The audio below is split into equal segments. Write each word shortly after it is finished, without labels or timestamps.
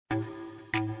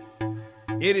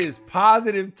It is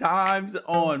positive times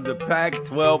on the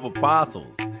Pac-12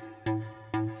 Apostles.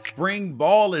 Spring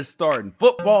ball is starting.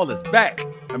 Football is back.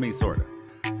 I mean, sort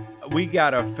of. We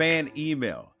got a fan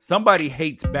email. Somebody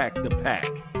hates back the pack.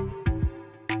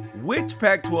 Which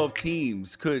Pac-12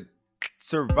 teams could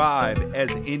survive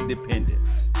as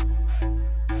independents?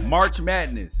 March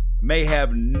Madness may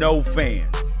have no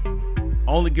fans.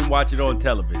 Only can watch it on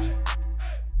television.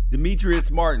 Demetrius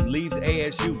Martin leaves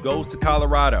ASU, goes to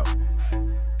Colorado.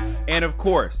 And of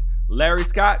course, Larry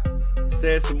Scott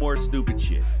says some more stupid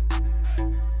shit.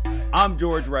 I'm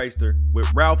George Reister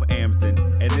with Ralph Amsden,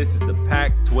 and this is the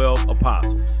Pac-12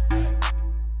 Apostles.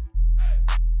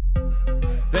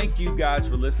 Thank you guys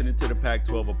for listening to the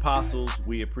Pac-12 Apostles.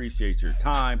 We appreciate your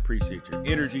time, appreciate your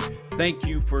energy. Thank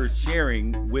you for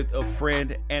sharing with a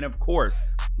friend. And of course,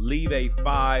 leave a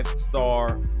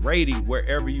 5-star rating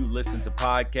wherever you listen to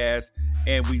podcasts.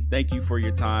 And we thank you for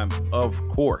your time, of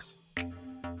course.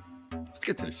 Let's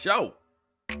get to the show.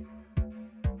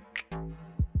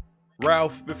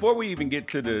 Ralph, before we even get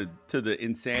to the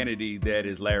insanity that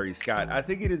is Larry Scott, I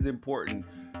think it is important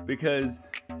because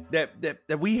that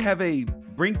we have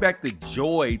bring back the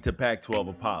joy to Pac-12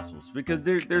 Apostles, because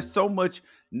there's so much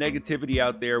negativity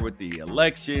out there with the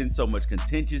election, so much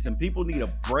contentious, and people need a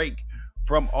break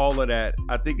from all of that.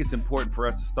 I think it's important for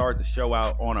us to start the show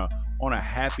out on a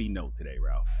happy note today,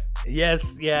 Ralph.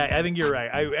 Yes, yeah, I think you're right.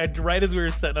 I right as we were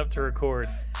setting up to record,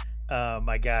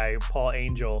 my guy Paul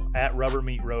Angel at Rubber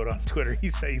Meat Road on Twitter, he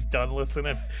says he's done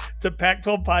listening to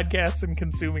Pac-12 podcasts and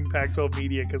consuming Pac-12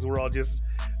 media because we're all just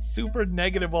super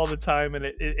negative all the time, and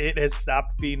it has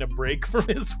stopped being a break from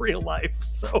his real life.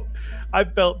 So I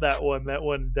felt that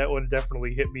one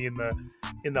definitely hit me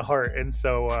in the heart. And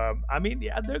so I mean,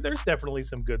 yeah, there's definitely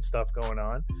some good stuff going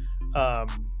on.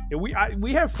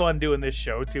 We have fun doing this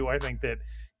show too. I think that,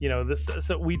 you know,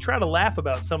 so we try to laugh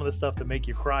about some of the stuff that make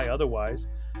you cry otherwise.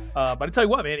 But I tell you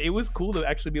what, man, it was cool to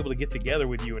actually be able to get together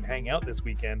with you and hang out this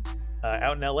weekend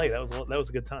out in LA. That was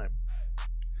a good time.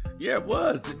 Yeah, it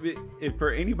was.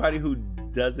 For anybody who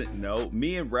doesn't know,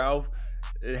 me and Ralph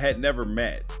had never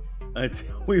met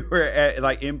until we were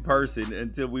at in person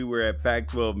until we were at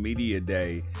Pac-12 Media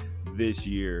Day this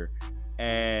year.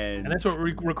 And that's what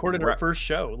we recorded our first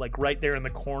show, right there in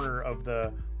the corner of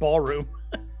the ballroom.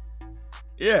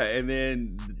 Yeah, and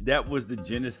then that was the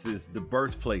genesis, the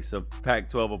birthplace of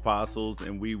Pac-12 Apostles,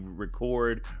 and we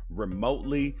record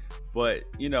remotely, but,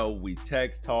 you know, we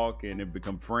text, talk, and have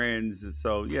become friends.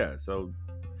 So, yeah, so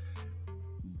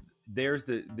there's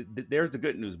the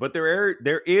good news. But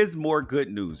there is more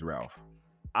good news, Ralph.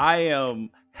 I am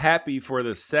happy for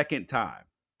the second time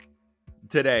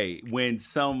today when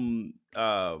some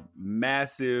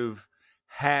massive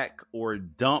hack or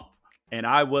dump, and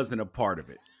I wasn't a part of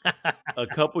it. A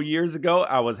couple years ago,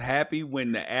 I was happy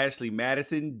when the Ashley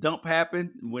Madison dump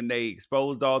happened, when they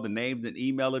exposed all the names and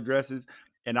email addresses,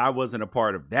 and I wasn't a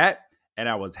part of that. And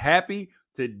I was happy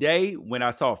today when I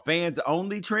saw fans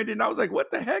only trending. I was like, what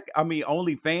the heck? I mean,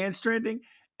 only fans trending.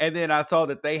 And then I saw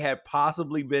that they had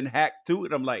possibly been hacked too.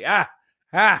 And I'm like,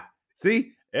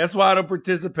 see, that's why I don't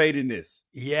participate in this.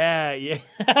 Yeah.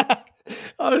 I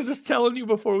was just telling you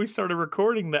before we started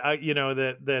recording that,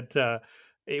 that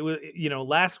it was,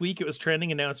 last week it was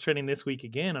trending and now it's trending this week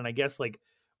again. And I guess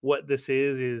what this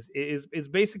is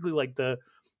basically the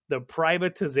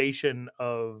privatization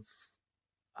of,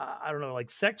 I don't know,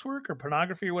 sex work or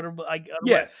pornography or whatever.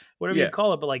 Whatever you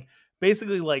call it. But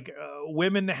basically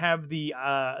women have the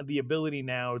ability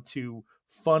now to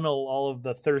funnel all of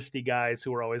the thirsty guys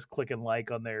who are always clicking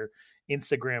on their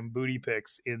Instagram booty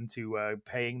pics into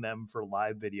paying them for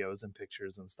live videos and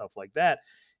pictures and stuff like that.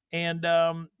 And,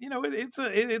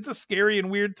 it's a scary and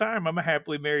weird time. I'm a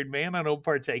happily married man. I don't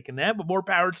partake in that, but more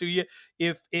power to you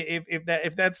if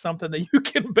that's something that you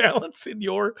can balance in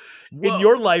your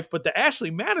life. But the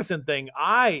Ashley Madison thing,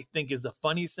 I think, is the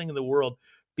funniest thing in the world,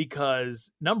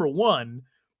 because number one,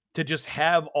 to just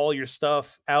have all your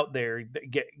stuff out there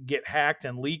get hacked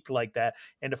and leaked like that,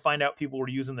 and to find out people were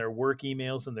using their work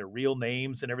emails and their real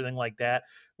names and everything like that,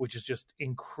 which is just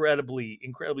incredibly,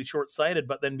 incredibly short-sighted.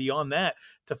 But then beyond that,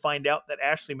 to find out that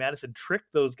Ashley Madison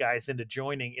tricked those guys into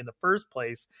joining in the first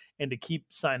place and to keep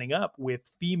signing up with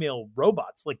female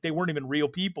robots. They weren't even real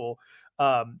people.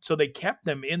 So they kept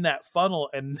them in that funnel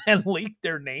and then leaked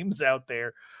their names out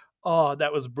there. Oh,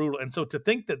 that was brutal. And so to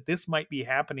think that this might be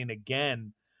happening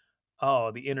again,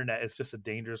 oh, the internet is just a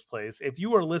dangerous place. If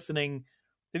you are listening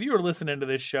to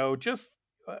this show, just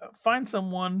find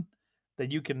someone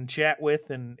that you can chat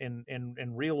with in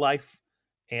real life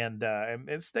and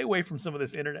stay away from some of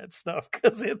this internet stuff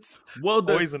because it's Well,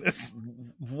 poisonous.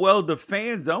 the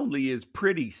fans only is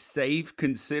pretty safe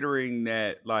considering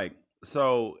that, like,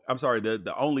 so I'm sorry, the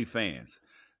OnlyFans.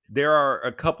 There are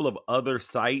a couple of other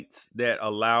sites that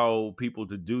allow people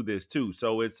to do this too.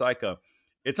 So it's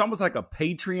almost like a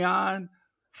Patreon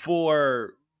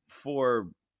for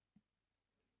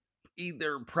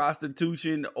either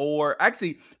prostitution or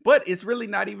actually, but it's really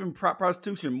not even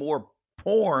prostitution, more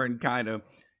porn kind of,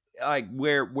 like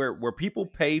where people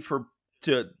pay for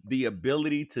to the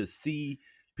ability to see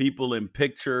people in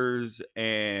pictures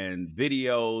and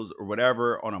videos or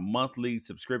whatever on a monthly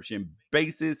subscription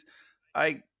basis.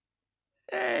 Like,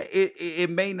 it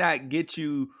may not get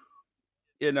you,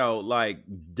 like,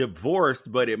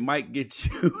 divorced, but it might get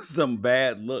you some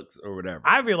bad looks or whatever.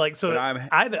 I feel like so. But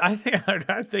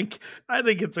I think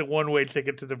it's a one-way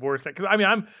ticket to divorce. Because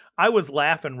I was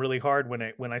laughing really hard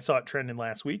when I saw it trending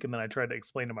last week, and then I tried to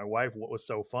explain to my wife what was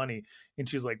so funny, and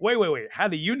she's like, "Wait, how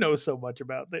do you know so much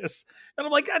about this?" And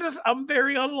I'm like, I'm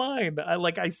very online.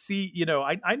 I see,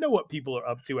 I know what people are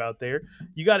up to out there.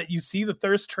 You see the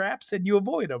thirst traps and you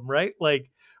avoid them, right? Like.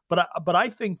 But I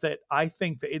think that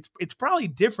it's probably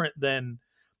different than,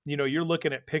 you're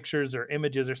looking at pictures or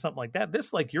images or something like that.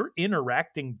 This, like, you're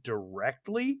interacting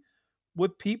directly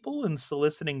with people and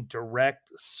soliciting direct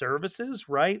services,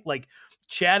 right? Like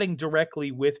chatting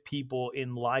directly with people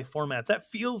in live formats. That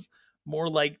feels more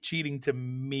like cheating to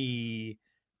me.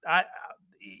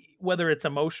 Whether it's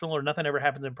emotional or nothing ever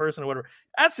happens in person or whatever,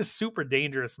 that's just super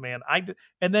dangerous, man.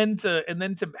 And then to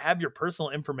have your personal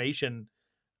information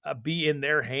be in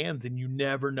their hands, and you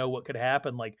never know what could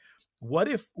happen. Like, what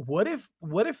if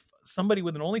somebody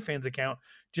with an OnlyFans account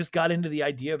just got into the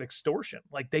idea of extortion?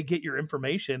 Like, they get your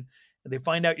information and they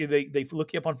find out they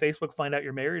look you up on Facebook, find out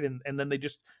you're married, and then they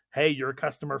just, hey, you're a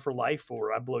customer for life,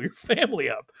 or I blow your family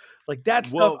up. Like, that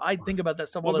stuff, I think about that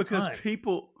stuff all the time. Because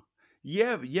people,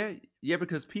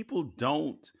 because people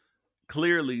don't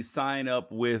clearly sign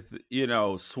up with,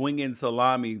 swinging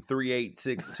salami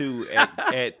 3862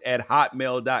 at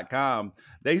hotmail.com.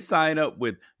 They sign up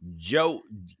with Joe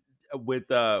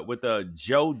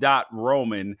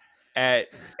Joe.Roman at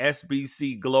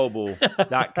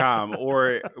sbcglobal.com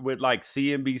or with like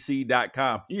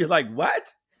cnbc.com. You're like,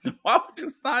 what? Why would you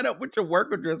sign up with your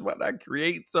work address? Why not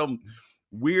create some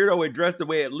weirdo address the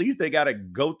way at least they got to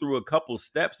go through a couple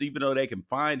steps, even though they can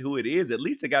find who it is? At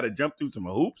least they got to jump through some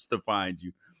hoops to find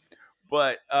you.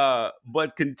 But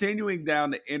continuing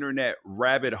down the internet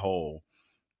rabbit hole,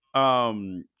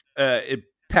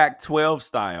 Pac-12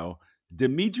 style,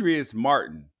 Demetrius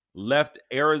Martin left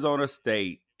Arizona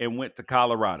State and went to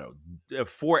Colorado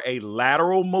for a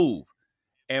lateral move.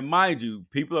 And mind you,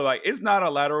 people are like, it's not a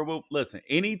lateral move. Listen,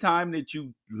 anytime that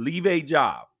you leave a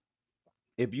job,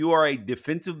 if you are a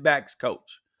defensive backs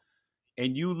coach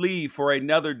and you leave for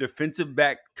another defensive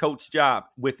back coach job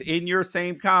within your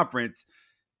same conference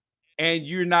and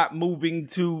you're not moving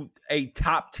to a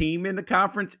top team in the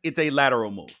conference, it's a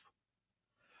lateral move.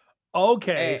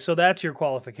 Okay, so that's your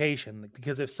qualification.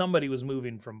 Because if somebody was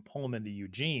moving from Pullman to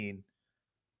Eugene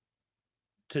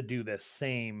to do the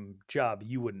same job,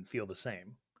 you wouldn't feel the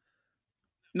same.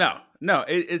 No,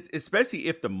 it's especially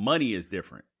if the money is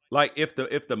different. Like if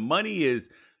the money is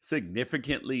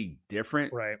significantly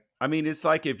different, right? I mean, it's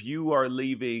like if you are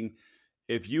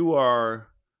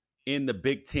in the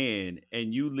Big Ten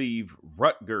and you leave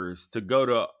Rutgers to go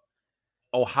to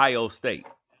Ohio State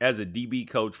as a DB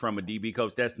coach from a DB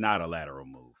coach, that's not a lateral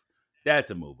move.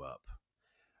 That's a move up.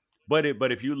 But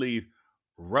if you leave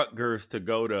Rutgers to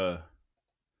go to,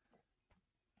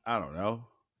 I don't know,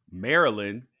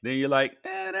 Maryland, then you're like,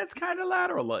 that's kind of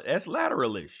lateral. That's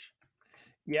lateral-ish.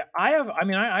 Yeah, I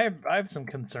have some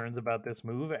concerns about this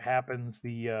move. It happens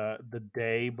the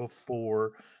day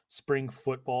before spring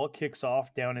football kicks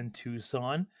off down in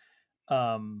Tucson.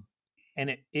 And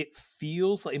it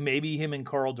feels like maybe him and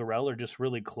Karl Dorrell are just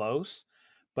really close,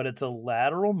 but it's a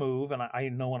lateral move. And I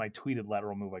know when I tweeted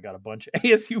lateral move, I got a bunch of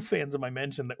ASU fans in my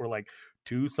mention that were like,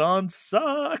 Tucson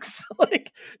sucks.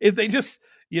 Like, if they just,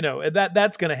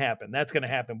 that's going to happen. That's going to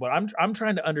happen. But I'm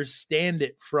trying to understand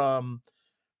it from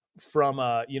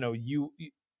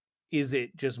is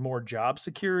it just more job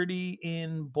security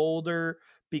in Boulder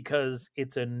because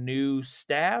it's a new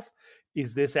staff?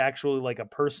 Is this actually like a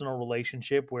personal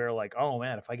relationship where, like, oh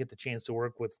man, if I get the chance to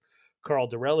work with Karl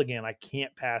Dorrell again, I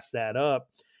can't pass that up?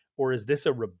 Or is this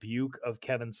a rebuke of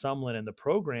Kevin Sumlin and the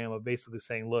program of basically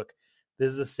saying, look,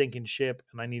 this is a sinking ship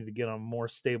and I need to get on more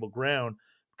stable ground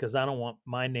because I don't want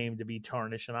my name to be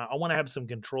tarnished, and I want to have some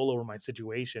control over my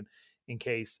situation in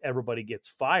case everybody gets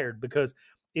fired? Because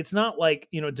it's not like,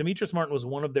 Demetrius Martin was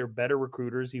one of their better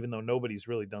recruiters, even though nobody's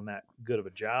really done that good of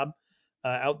a job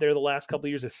out there the last couple of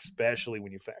years, especially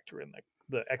when you factor in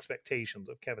the expectations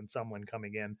of Kevin Sumlin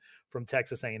coming in from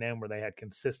Texas A&M, where they had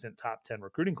consistent top 10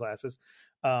 recruiting classes.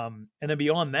 And then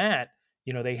beyond that,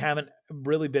 they haven't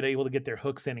really been able to get their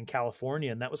hooks in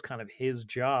California, and that was kind of his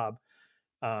job.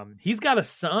 He's got a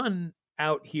son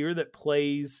out here that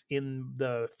plays in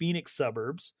the Phoenix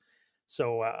suburbs.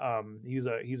 So he's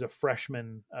a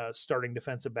freshman starting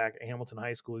defensive back at Hamilton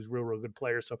High School. He's a real good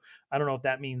player. So I don't know if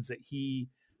that means that he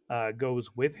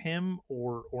goes with him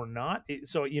or not.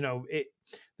 There's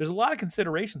a lot of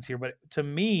considerations here, but to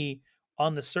me,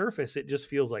 on the surface, it just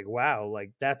feels like, wow,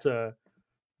 like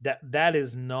that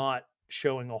is not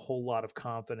showing a whole lot of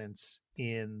confidence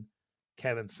in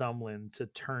Kevin Sumlin to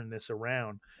turn this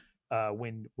around.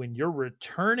 When you're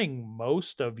returning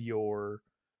most of your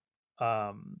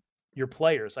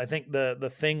players, I think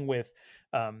the thing with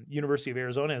University of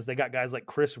Arizona is they got guys like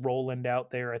Chris Rowland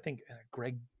out there. I think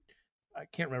I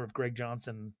can't remember if Greg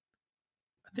Johnson.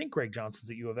 I think Greg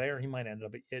Johnson's at U of A, or he might end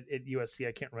up at USC.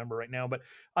 I can't remember right now, but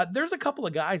there's a couple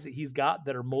of guys that he's got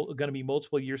that are going to be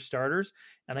multiple year starters,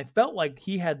 and I felt like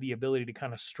he had the ability to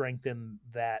kind of strengthen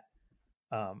that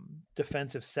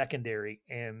defensive secondary,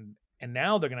 and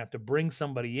now they're going to have to bring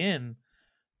somebody in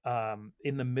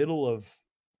the middle of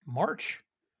March,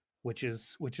 which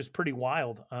is pretty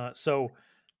wild. So,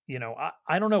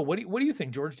 I don't know. What do you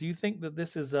think, George? Do you think that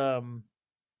this is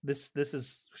this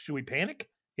is, should we panic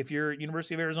if you're a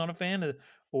University of Arizona fan,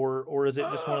 or is it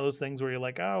just one of those things where you're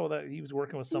like, oh, that he was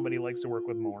working with somebody he likes to work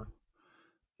with more?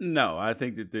 No, I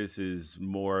think that this is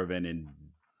more of an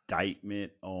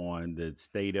indictment on the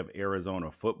state of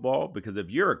Arizona football, because if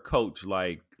you're a coach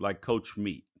like Coach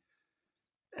Meat,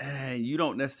 you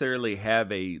don't necessarily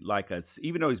have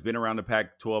even though he's been around the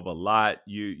Pac-12 a lot,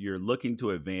 you're looking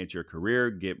to advance your career,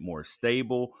 get more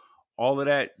stable, all of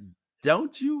that.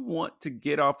 Don't you want to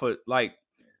get off of like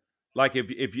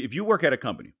if you work at a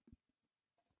company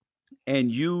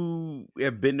and you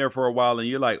have been there for a while and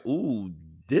you're like, ooh,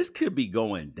 this could be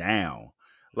going down.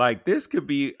 Like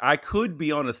I could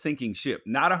be on a sinking ship.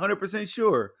 Not 100%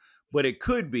 sure, but it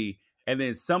could be. And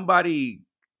then somebody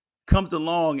comes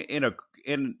along in a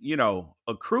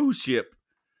cruise ship,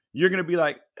 you're going to be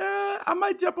like, I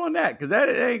might jump on that because that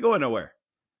ain't going nowhere.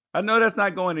 I know that's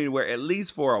not going anywhere, at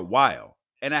least for a while.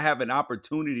 And I have an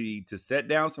opportunity to set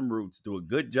down some roots, do a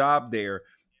good job there,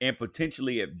 and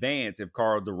potentially advance if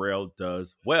Karl Dorrell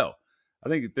does well. I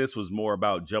think that this was more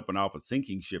about jumping off a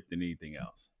sinking ship than anything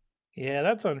else. Yeah,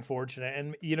 that's unfortunate.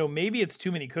 And, maybe it's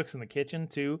too many cooks in the kitchen,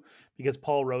 too, because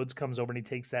Paul Rhodes comes over and he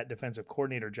takes that defensive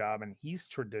coordinator job, and he's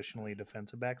traditionally a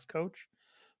defensive backs coach.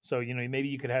 So, maybe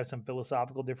you could have some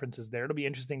philosophical differences there. It'll be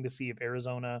interesting to see if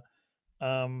Arizona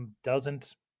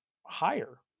doesn't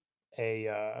hire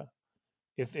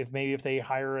if they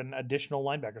hire an additional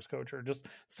linebackers coach, or just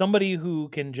somebody who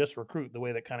can just recruit the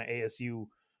way that kind of ASU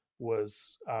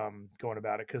was going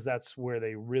about it, because that's where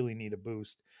they really need a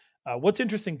boost. What's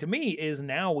interesting to me is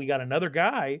now we got another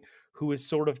guy who is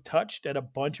sort of touched at a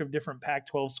bunch of different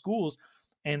Pac-12 schools.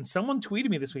 And someone tweeted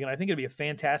me this week, and I think it'd be a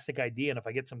fantastic idea. And if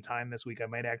I get some time this week, I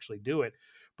might actually do it.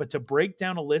 But to break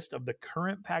down a list of the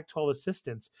current Pac-12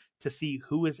 assistants to see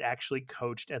who is actually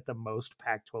coached at the most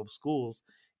Pac-12 schools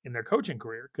in their coaching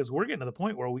career. Because we're getting to the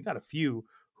point where we got a few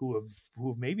who have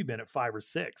maybe been at 5 or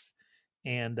 6.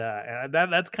 And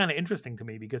that's kind of interesting to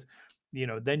me, because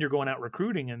then you're going out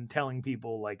recruiting and telling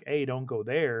people like, hey, don't go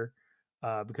there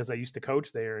because I used to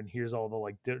coach there, and here's all the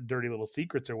like dirty little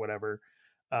secrets or whatever.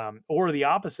 Or the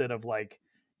opposite of like,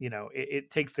 it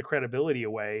takes the credibility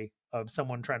away of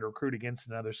someone trying to recruit against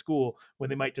another school when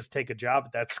they might just take a job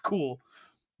at that school,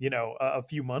 a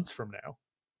few months from now.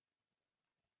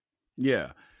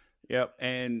 Yeah. Yep.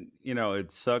 And,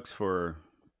 it sucks for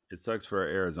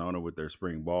Arizona with their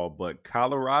spring ball, but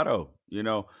Colorado,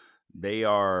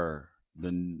 they're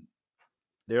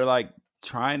like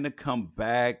trying to come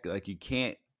back. Like, you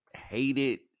can't hate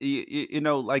it.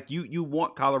 Like you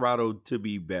want Colorado to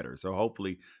be better. So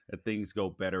hopefully that things go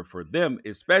better for them,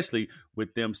 especially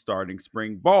with them starting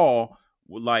spring ball.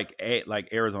 Like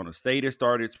Arizona State has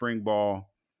started spring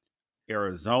ball,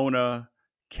 Arizona,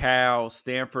 Cal,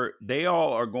 Stanford, they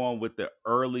all are going with the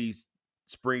early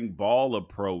spring ball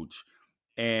approach.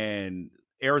 And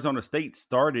Arizona State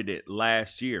started it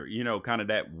last year, kind of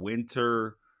that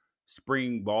winter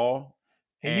spring ball.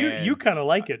 And you kind of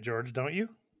like it, George, don't you?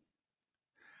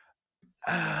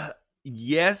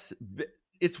 Yes,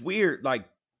 it's weird. Like,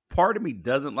 part of me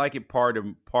doesn't like it. Part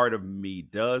of me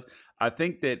does. I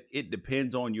think that it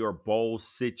depends on your bowl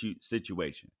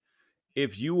situation.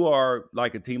 if you are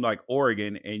like a team like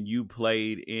Oregon and you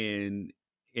played in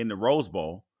the Rose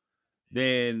Bowl,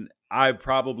 then I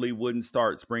probably wouldn't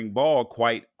start spring ball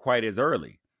quite as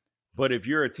early. But if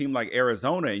you're a team like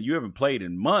Arizona and you haven't played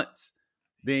in months,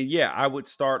 then yeah, I would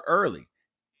start early.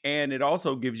 And it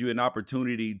also gives you an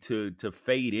opportunity to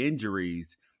fade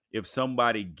injuries if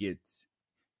somebody gets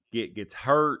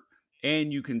hurt,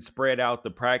 and you can spread out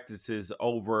the practices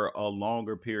over a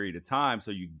longer period of time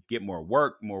so you get more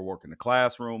work in the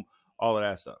classroom, all of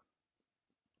that stuff.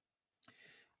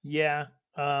 Yeah.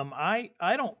 I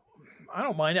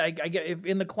don't mind. I get if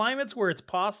in the climates where it's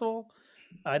possible,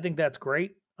 I think that's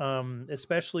great.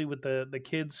 Especially with the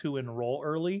kids who enroll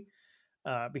early,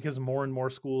 because more and more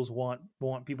schools want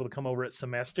people to come over at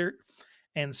semester.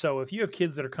 And so if you have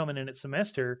kids that are coming in at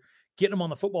semester, getting them on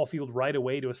the football field right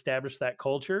away to establish that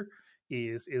culture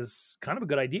is kind of a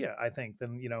good idea, I think.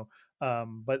 Then,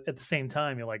 but at the same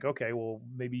time, you're like, okay, well,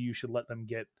 maybe you should let them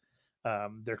get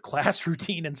their class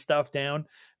routine and stuff down.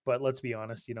 But let's be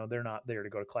honest, they're not there to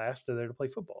go to class; they're there to play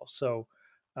football. So,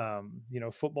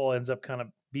 football ends up kind of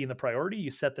being the priority.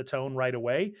 You set the tone right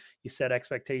away, you set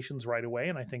expectations right away,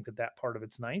 and I think that part of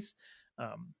it's nice.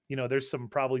 There's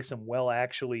probably some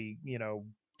actually,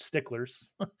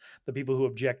 sticklers, the people who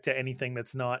object to anything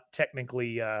that's not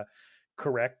technically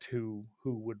correct, who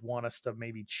would want us to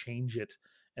maybe change it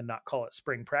and not call it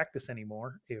spring practice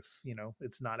anymore if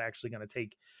it's not actually going to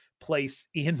take place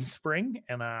in spring.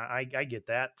 And I get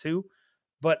that too,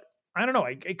 but I don't know.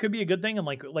 It could be a good thing. And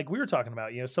like we were talking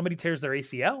about, somebody tears their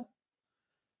ACL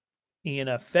in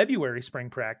a February spring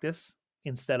practice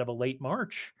instead of a late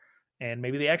March, and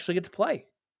maybe they actually get to play.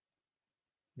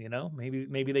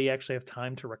 Maybe they actually have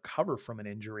time to recover from an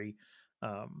injury.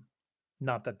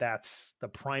 Not that that's the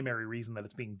primary reason that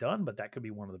it's being done, but that could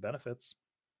be one of the benefits.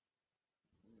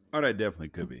 Oh, that definitely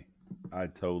could be. I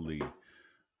totally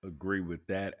agree with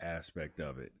that aspect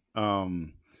of it.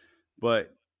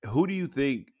 But who do you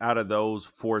think out of those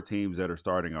four teams that are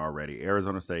starting already,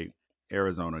 Arizona State,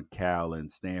 Arizona, Cal,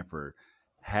 and Stanford,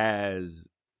 has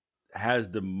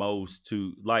the most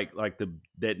to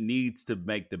that needs to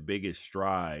make the biggest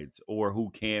strides, or who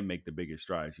can make the biggest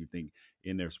strides, you think,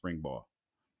 in their spring ball?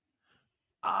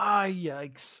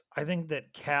 Yikes. I think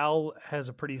that Cal has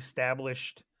a pretty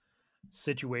established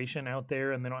situation out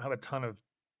there, and they don't have a ton,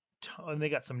 they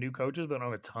got some new coaches, but they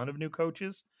don't have a ton of new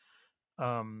coaches.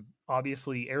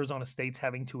 Obviously, Arizona State's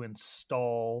having to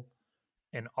install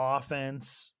an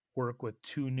offense, work with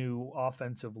two new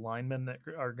offensive linemen that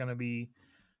are going to be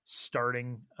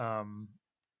starting,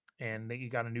 and you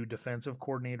got a new defensive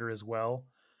coordinator as well.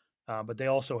 But they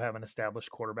also have an established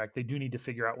quarterback. They do need to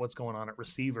figure out what's going on at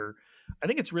receiver. I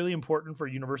think it's really important for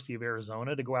University of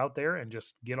Arizona to go out there and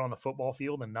just get on the football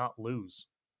field and not lose.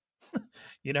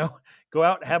 Go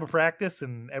out, have a practice,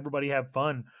 and everybody have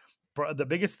fun. The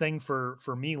biggest thing for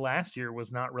me last year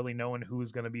was not really knowing who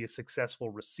was going to be a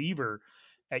successful receiver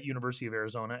at University of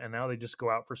Arizona, and now they just go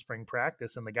out for spring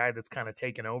practice, and the guy that's kind of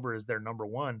taken over is their number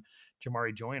one,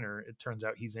 Jamari Joyner. It turns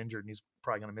out he's injured, and he's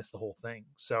probably going to miss the whole thing.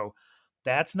 So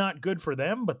that's not good for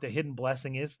them, but the hidden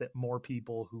blessing is that more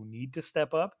people who need to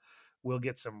step up will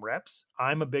get some reps.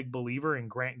 I'm a big believer in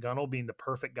Grant Gunnell being the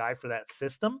perfect guy for that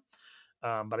system.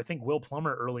 But I think Will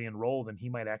Plummer early enrolled, and he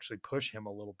might actually push him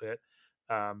a little bit.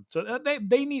 So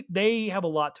they have a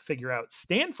lot to figure out.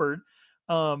 Stanford,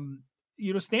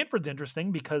 Stanford's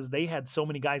interesting because they had so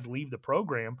many guys leave the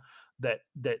program that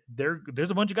there's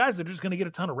a bunch of guys that are just going to get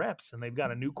a ton of reps, and they've got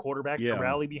a new quarterback to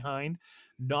rally behind.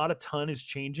 Not a ton is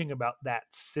changing about that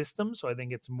system, so I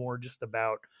think it's more just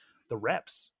about the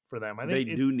reps for them. I think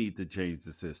they do need to change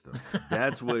the system.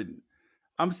 That's what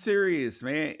I'm serious,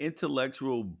 man.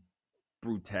 Intellectual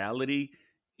brutality.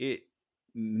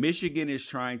 Michigan is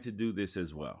trying to do this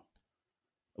as well.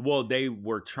 Well, they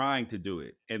were trying to do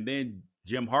it, and then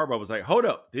Jim Harbaugh was like, hold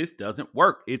up, this doesn't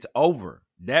work. It's over.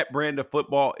 That brand of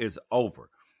football is over.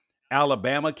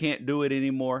 Alabama can't do it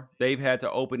anymore. They've had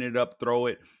to open it up, throw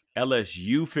it.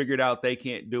 LSU figured out they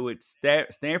can't do it.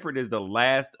 Stanford is the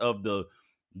last of the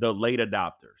late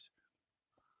adopters.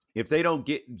 If they don't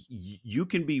get, you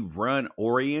can be run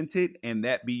oriented and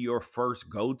that be your first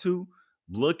go-to.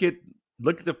 Look at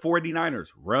the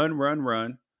 49ers.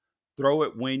 Run. Throw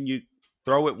it when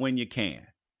you can.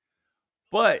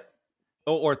 But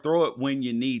or throw it when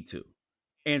you need to.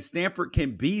 And Stanford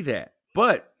can be that.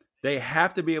 But they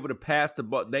have to be able to pass the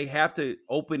ball. They have to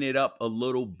open it up a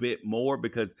little bit more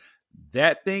because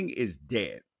that thing is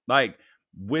dead. Like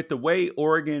with the way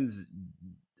Oregon's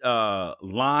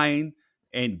line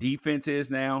and defense is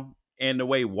now, and the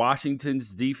way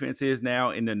Washington's defense is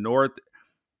now in the North,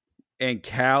 and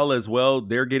Cal as well,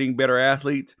 they're getting better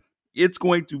athletes. It's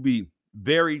going to be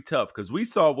very tough because we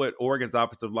saw what Oregon's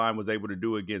offensive line was able to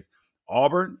do against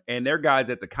Auburn, and their guys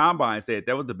at the combine said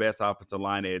that was the best offensive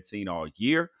line they had seen all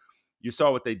year. You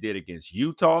saw what they did against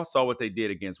Utah, saw what they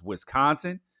did against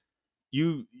Wisconsin.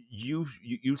 You've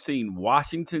seen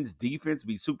Washington's defense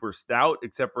be super stout,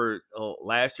 except for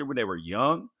last year when they were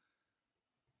young.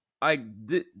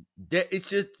 It's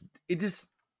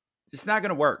not going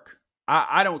to work.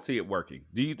 I don't see it working.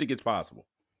 Do you think it's possible?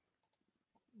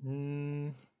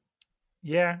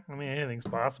 Yeah, I mean anything's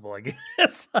possible, I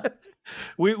guess.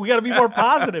 we got to be more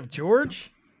positive,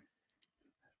 George.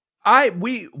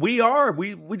 We are.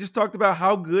 We just talked about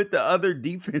how good the other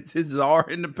defenses are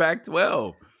in the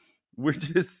Pac-12. We're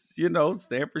just,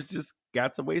 Stanford's just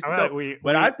got some ways to go.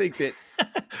 But I think that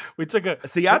we took I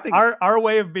think our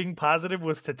way of being positive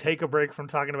was to take a break from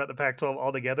talking about the Pac-12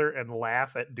 altogether and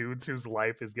laugh at dudes whose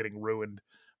life is getting ruined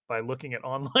by looking at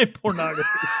online pornography.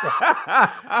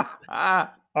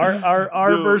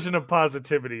 Our version of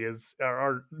positivity is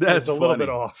a little bit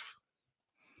off.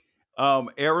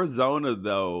 Arizona,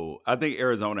 though, I think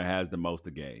Arizona has the most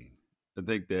to gain. I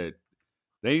think that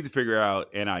they need to figure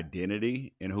out an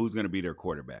identity and who's going to be their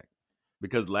quarterback.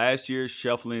 Because last year,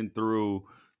 shuffling through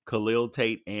Khalil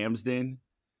Tate Amsden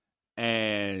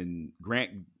and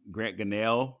Grant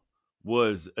Gunnell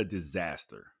was a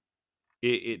disaster.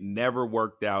 It never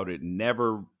worked out. It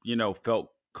never,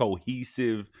 felt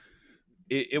cohesive.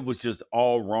 It was just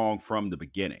all wrong from the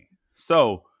beginning.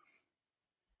 So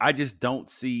I just don't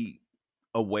see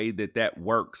a way that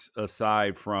works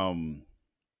aside from,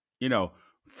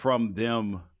 from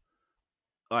them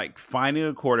like finding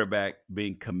a quarterback,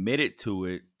 being committed to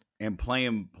it, and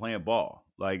playing ball.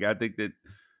 Like I think that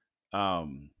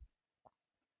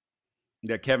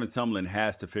that Kevin Sumlin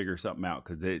has to figure something out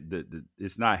because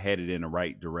it's not headed in the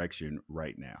right direction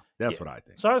right now. That's what I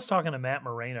think. So I was talking to Matt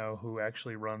Moreno, who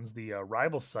actually runs the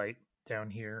rival site down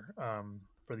here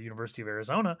for the University of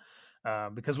Arizona,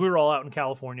 because we were all out in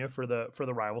California for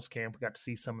the Rivals camp. We got to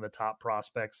see some of the top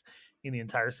prospects in the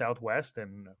entire Southwest,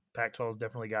 and Pac-12 has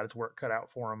definitely got its work cut out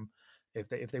for them if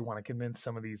they want to convince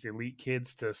some of these elite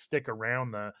kids to stick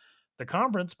around the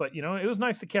conference. But it was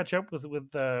nice to catch up with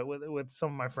some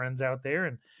of my friends out there,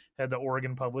 and had the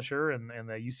Oregon publisher and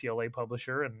the UCLA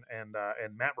publisher and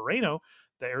Matt Moreno,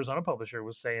 the Arizona publisher,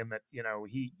 was saying that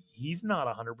he's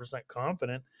not 100%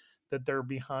 confident that they're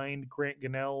behind Grant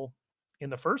Gunnell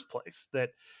in the first place. That,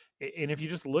 and if you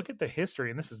just look at the history,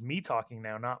 and this is me talking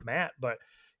now, not Matt, but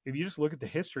if you just look at the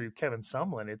history of Kevin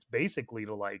Sumlin, it's basically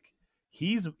to like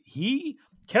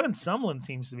Kevin Sumlin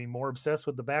seems to be more obsessed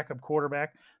with the backup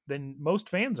quarterback than most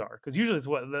fans are, because usually it's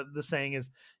what the saying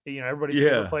is, everybody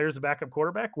favorite player is a backup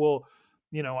quarterback. Well,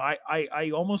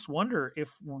 I almost wonder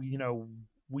if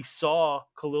we saw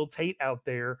Khalil Tate out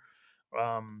there,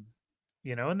 and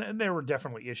there were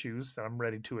definitely issues. I'm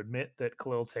ready to admit that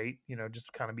Khalil Tate,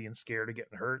 just kind of being scared of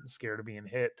getting hurt and scared of being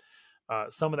hit.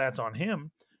 Some of that's on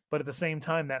him. But at the same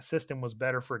time, that system was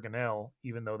better for Gunnell,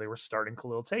 even though they were starting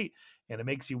Khalil Tate. And it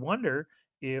makes you wonder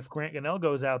if Grant Gunnell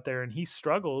goes out there and he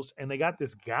struggles, and they got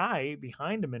this guy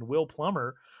behind him in Will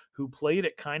Plummer, who played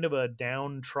at kind of a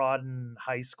downtrodden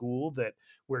high school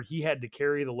where he had to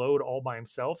carry the load all by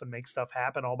himself and make stuff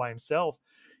happen all by himself.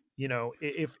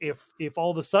 If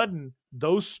all of a sudden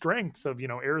those strengths of,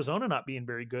 Arizona not being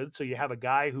very good, so you have a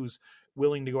guy who's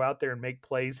willing to go out there and make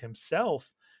plays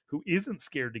himself, who isn't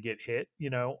scared to get hit,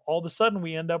 all of a sudden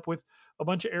we end up with a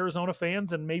bunch of Arizona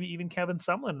fans and maybe even Kevin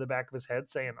Sumlin in the back of his head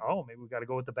saying, oh, maybe we got to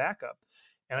go with the backup.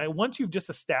 And once you've just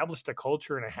established a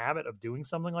culture and a habit of doing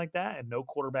something like that, and no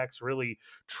quarterback's really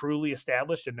truly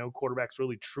established and no quarterback's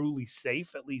really truly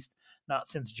safe, at least not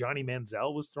since Johnny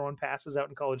Manziel was throwing passes out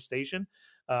in College Station,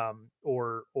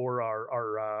 or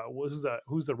our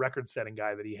who's the record-setting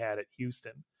guy that he had at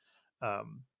Houston?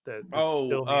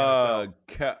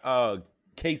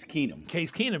 Case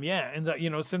Keenum, yeah. And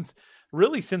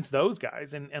since those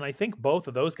guys, and I think both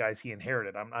of those guys he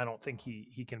inherited. I don't think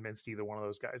he convinced either one of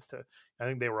those guys to. I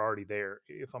think they were already there,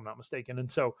 if I'm not mistaken. And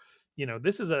so,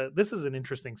 this is an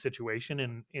interesting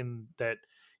situation in that,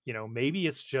 maybe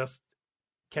it's just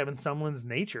Kevin Sumlin's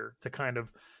nature to kind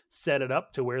of set it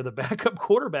up to where the backup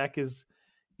quarterback is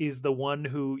the one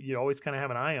who you always kind of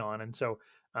have an eye on. And so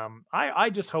I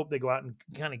just hope they go out and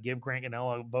kind of give Grant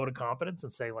Gunnell a vote of confidence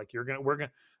and say, like, we're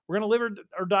gonna live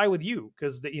or die with you,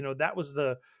 because that was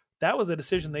a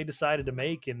decision they decided to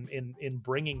make in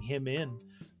bringing him in.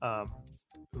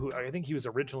 Who I think he was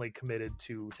originally committed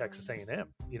to Texas A&M,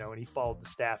 and he followed the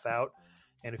staff out.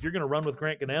 And if you're going to run with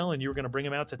Grant Gunnell and you're going to bring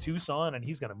him out to Tucson, and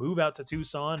he's going to move out to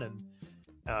Tucson, and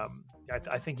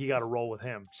I think you got to roll with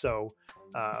him. So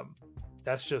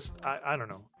that's just I don't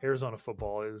know. Arizona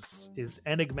football is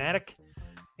enigmatic,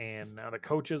 and the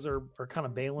coaches are kind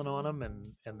of bailing on them,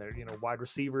 and their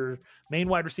main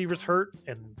wide receivers hurt,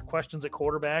 and questions at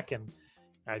quarterback, and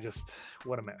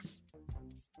what a mess.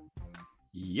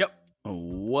 Yep.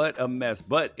 What a mess.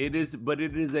 But it is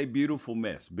a beautiful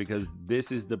mess, because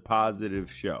this is the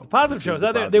positive show. Positive shows.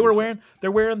 They're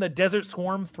wearing the Desert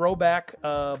Swarm throwback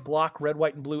block red,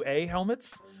 white, and blue A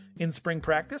helmets in spring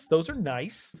practice. Those are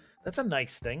nice. That's a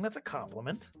nice thing. That's a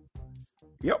compliment.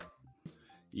 Yep.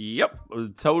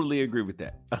 Totally agree with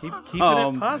that. Keeping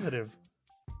it positive.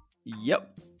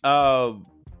 Yep.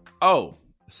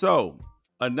 So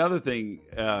another thing,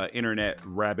 internet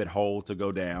rabbit hole to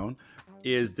go down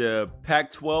is the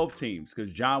Pac-12 teams,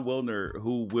 because John Wilner,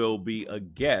 who will be a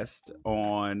guest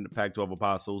on Pac-12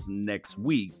 Apostles next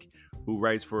week, who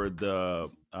writes for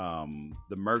the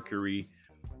Mercury,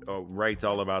 writes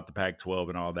all about the Pac-12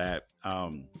 and all that.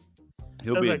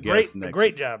 He'll be a guest next week.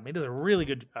 Great job. He does a really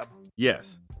good job.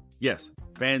 Yes.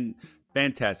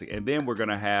 Fantastic. And then we're going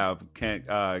to have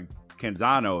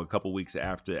Canzano a couple weeks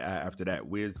after that.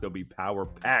 It's going to be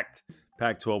power-packed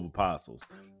Pac-12 Apostles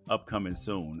upcoming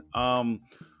soon.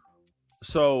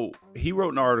 So he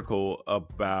wrote an article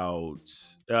about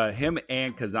him,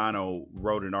 and Canzano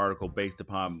wrote an article based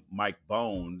upon Mike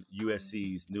Bohn,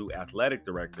 USC's new athletic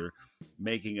director,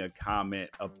 making a comment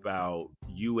about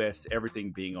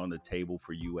everything being on the table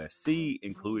for USC,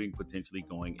 including potentially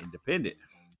going independent.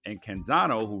 And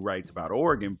Canzano, who writes about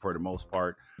Oregon for the most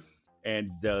part and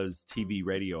does TV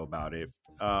radio about it,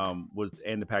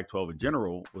 and the Pac-12 in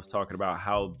general, was talking about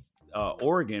how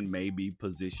Oregon may be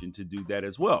positioned to do that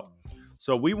as well.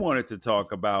 So we wanted to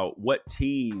talk about what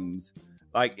teams,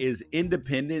 is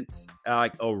independence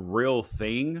like a real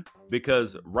thing?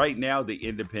 Because right now the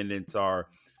independents are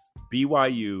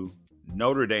BYU,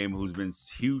 Notre Dame, who's been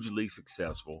hugely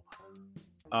successful.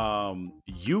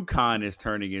 UConn is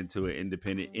turning into an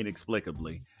independent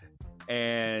inexplicably,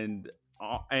 and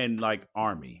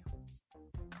Army.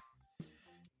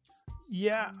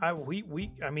 Yeah, I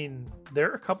mean, there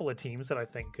are a couple of teams that I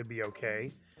think could be okay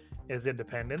as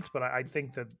independents, but I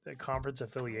think that the conference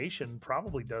affiliation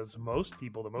probably does most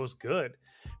people the most good,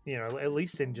 at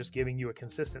least in just giving you a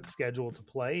consistent schedule to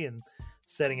play and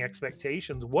setting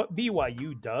expectations. What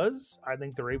BYU does, I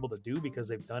think they're able to do because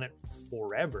they've done it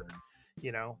forever.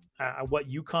 What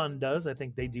UConn does, I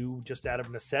think they do just out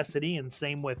of necessity, and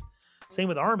same with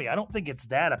Army. I don't think it's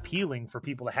that appealing for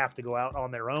people to have to go out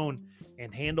on their own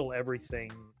and handle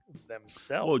everything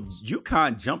themselves. Well,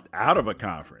 UConn jumped out of a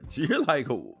conference. You're like,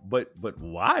 but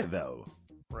why though?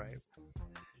 Right.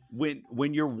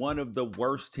 When you're one of the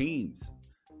worst teams,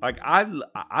 I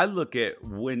look at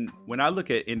when I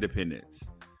look at independence,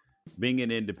 being an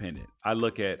independent, I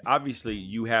look at, obviously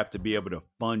you have to be able to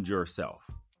fund yourself.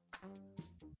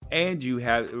 And you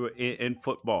have in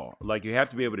football, you have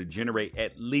to be able to generate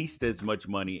at least as much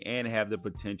money and have the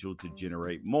potential to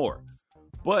generate more.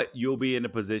 But you'll be in a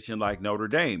position like Notre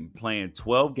Dame, playing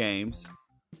 12 games,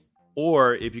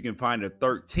 or if you can find a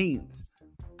 13th,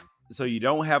 so you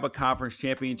don't have a conference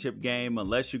championship game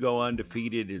unless you go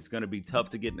undefeated. It's going to be tough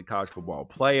to get in the college football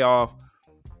playoff.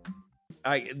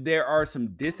 There are some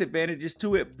disadvantages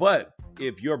to it, but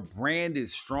if your brand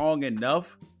is strong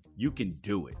enough, you can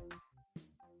do it.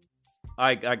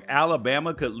 Like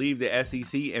Alabama could leave the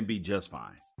SEC and be just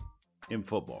fine in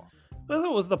football.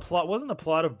 Wasn't the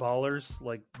plot of Ballers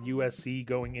like USC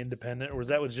going independent, or was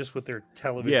that just with their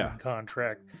television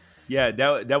contract? Yeah,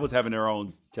 that was having their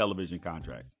own television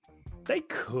contract. They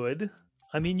could.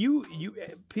 I mean, you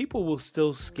people will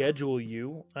still schedule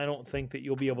you. I don't think that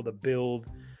you'll be able to build.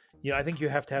 I think you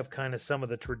have to have kind of some of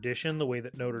the tradition, the way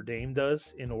that Notre Dame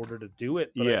does, in order to do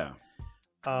it. But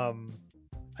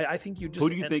I think you just. Who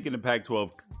do you think in the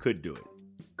Pac-12 could do it?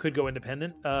 Could go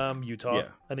independent? Utah. Yeah.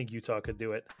 I think Utah could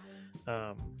do it.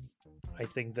 I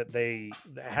think that they,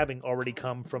 having already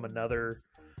come from another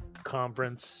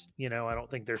conference, I don't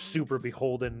think they're super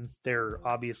beholden. They're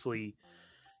obviously,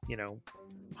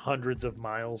 hundreds of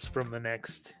miles from the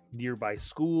next nearby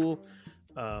school.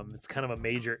 It's kind of a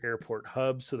major airport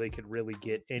hub, so they could really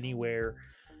get anywhere.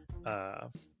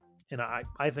 And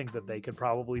I think that they could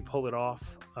probably pull it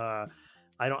off.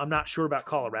 I'm not sure about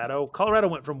Colorado. Colorado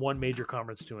went from one major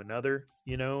conference to another.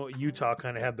 Utah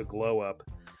kind of had the glow up.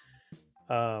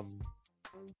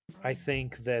 I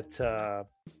think that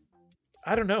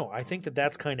I don't know. I think that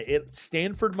that's kind of it.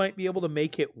 Stanford might be able to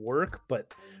make it work,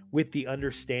 but with the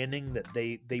understanding that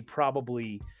they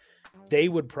probably they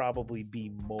would probably be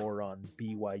more on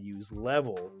BYU's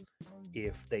level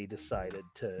if they decided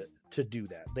to do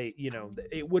that. They,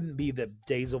 it wouldn't be the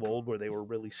days of old where they were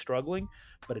really struggling,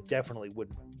 but it definitely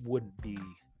wouldn't be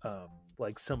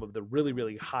like some of the really,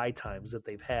 really high times that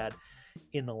they've had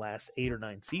in the last 8 or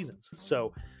 9 seasons.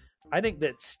 So I think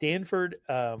that Stanford,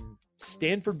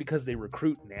 because they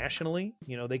recruit nationally,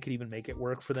 they could even make it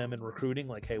work for them in recruiting.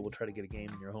 Like, hey, we'll try to get a game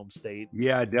in your home state.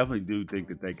 Yeah, I definitely do think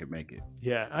that they could make it.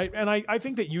 Yeah, I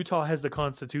think that Utah has the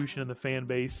constitution and the fan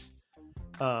base.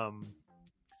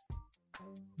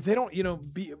 They don't,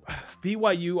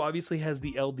 BYU obviously has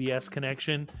the LDS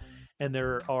connection, and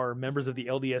there are members of the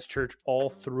LDS church all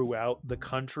throughout the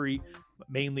country,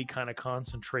 mainly kind of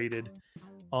concentrated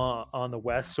on the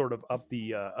west, sort of up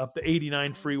the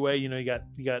 89 freeway. You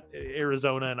got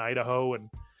Arizona and Idaho and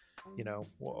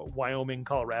Wyoming,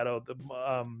 Colorado.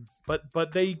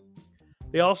 But they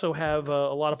also have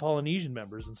a lot of Polynesian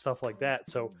members and stuff like that.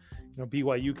 So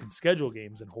BYU can schedule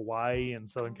games in Hawaii and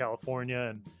Southern California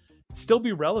and still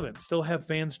be relevant, still have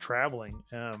fans traveling.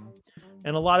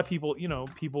 And a lot of people,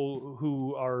 people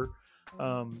who are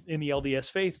in the LDS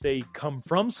faith, they come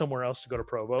from somewhere else to go to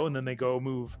Provo, and then they go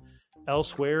move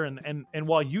elsewhere. And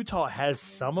while Utah has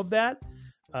some of that,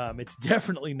 it's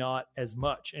definitely not as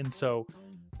much. And so,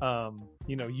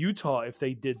 Utah, if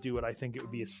they did do it, I think it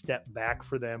would be a step back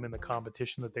for them in the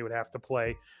competition that they would have to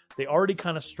play. They already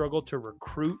kind of struggle to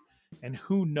recruit, and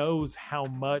who knows how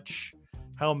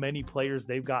many players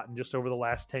they've gotten just over the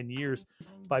last 10 years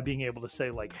by being able to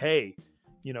say, like, hey,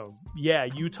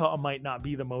 Utah might not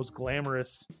be the most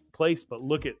glamorous place, but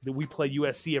look at we play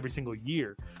USC every single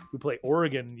year. We play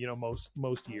Oregon,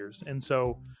 most years. And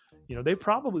so, they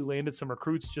probably landed some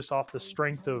recruits just off the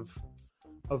strength of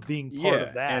being part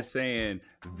of that. And saying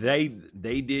they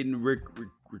didn't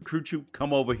recruit you,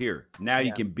 come over here. Now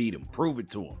you can beat them. Prove it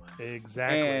to them.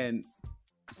 Exactly. And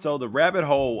so the rabbit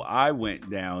hole I went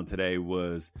down today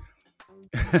was,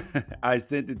 I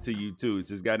sent it to you too. It's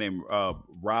this guy named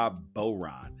Rob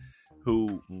Boron,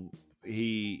 who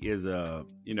he is a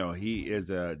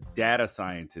data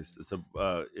scientist.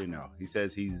 So he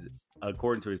says he's,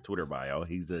 according to his Twitter bio,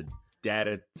 he's a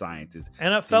data scientist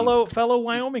and a fellow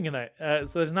Wyomingite.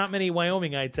 So there's not many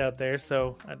Wyomingites out there.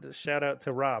 So I just shout out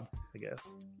to Rob, I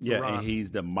guess. Yeah, Ron. And he's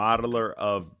the modeler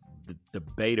of the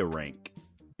Beta Rank.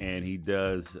 And he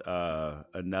does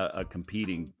a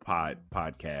competing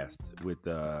podcast with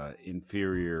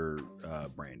inferior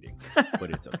branding, but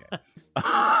it's okay.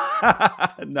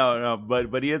 No,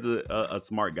 but he is a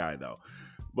smart guy though.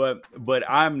 But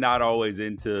I'm not always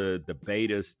into the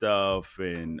beta stuff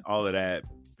and all of that,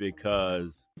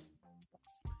 because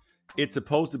it's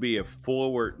supposed to be a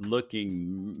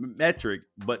forward-looking metric,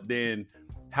 but then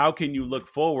how can you look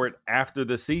forward after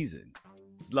the season?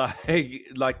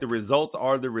 Like the results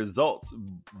are the results,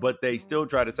 but they still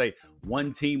try to say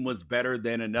one team was better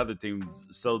than another team.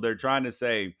 So they're trying to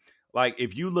say, like,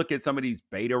 if you look at some of these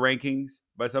beta rankings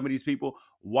by some of these people,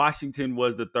 Washington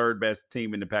was the 3rd best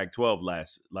team in the Pac-12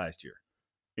 last year.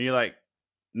 And you're like,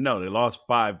 no, they lost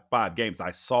five games.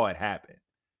 I saw it happen.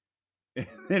 And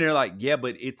they're like, yeah,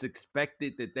 but it's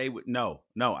expected that they would. No,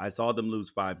 I saw them lose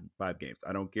five games.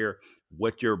 I don't care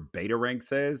what your beta rank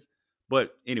says.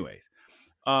 But anyways,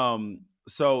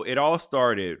 so it all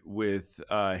started with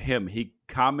him. He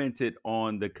commented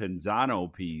on the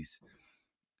Canzano piece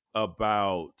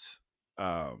about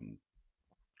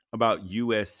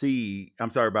USC.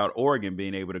 I'm sorry, about Oregon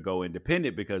being able to go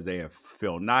independent because they have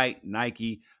Phil Knight,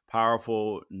 Nike,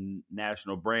 powerful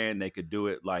national brand. They could do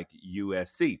it like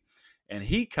USC. And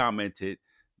he commented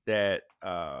that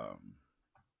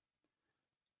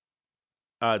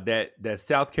that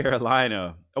South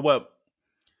Carolina,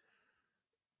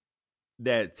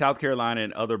 that South Carolina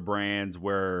and other brands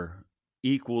were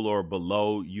equal or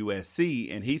below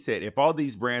USC. And he said, if all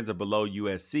these brands are below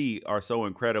USC are so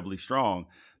incredibly strong,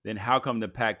 then how come the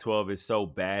Pac-12 is so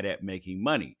bad at making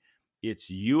money?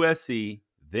 It's USC,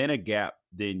 then a gap,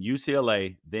 then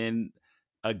UCLA, then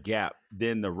a gap,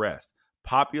 then the rest.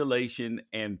 Population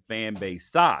and fan base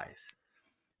size.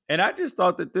 And I just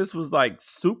thought that this was like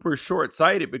super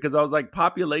short-sighted, because I was like,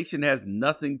 population has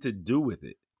nothing to do with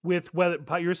it. With whether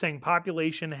you're saying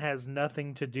population has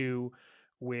nothing to do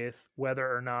with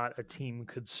whether or not a team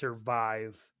could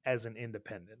survive as an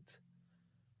independent.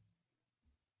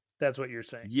 That's what you're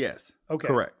saying. Yes. Okay.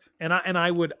 Correct. And I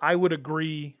would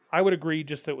agree. I would agree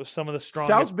just that with some of the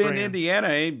strongest. South Bend, Indiana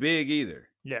ain't big either.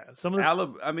 Yeah. Some of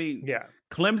the yeah.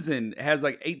 Clemson has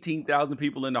like 18,000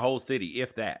 people in the whole city,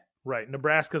 if that. Right.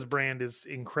 Nebraska's brand is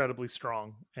incredibly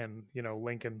strong, and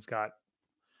Lincoln's got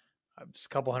just a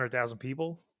couple 100,000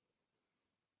 people.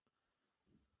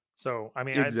 So, I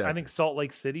mean, Exactly. I think Salt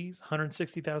Lake City's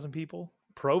 160,000 people.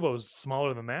 Provo's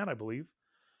smaller than that, I believe.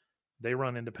 They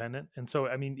run independent. And so,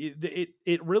 I mean,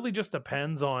 it really just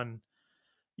depends on,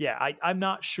 I'm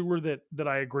not sure that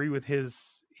I agree with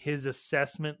his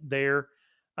assessment there.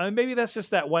 I mean, maybe that's just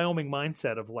that Wyoming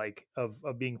mindset of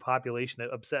of being population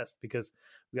obsessed, because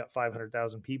we got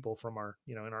 500,000 people from our,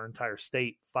 in our entire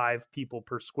state, 5 people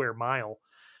per square mile.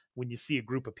 When you see a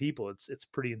group of people, it's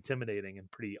pretty intimidating and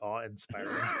pretty awe-inspiring.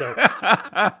 So,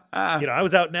 I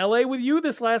was out in LA with you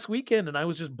this last weekend, and I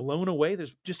was just blown away.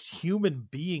 There's just human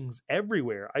beings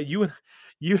everywhere. You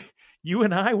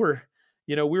and I were,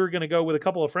 we were going to go with a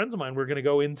couple of friends of mine. We're going to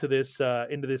go into this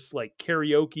like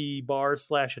karaoke bar /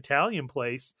 Italian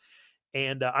place.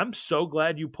 And I'm so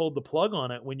glad you pulled the plug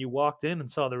on it when you walked in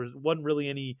and saw wasn't really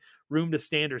any room to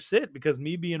stand or sit, because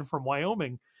me being from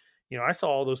Wyoming, I saw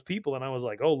all those people and I was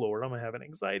like, oh Lord, I'm going to have an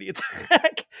anxiety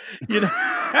attack.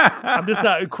 I'm just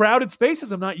not crowded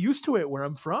spaces. I'm not used to it where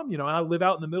I'm from. I live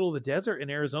out in the middle of the desert in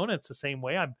Arizona. It's the same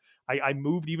way. I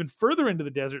moved even further into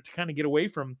the desert to kind of get away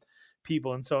from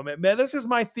people. And so, man, this is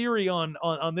my theory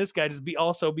on this guy, just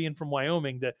also being from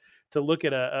Wyoming, to look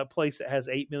at a place that has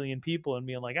 8 million people and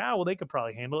being like, well, they could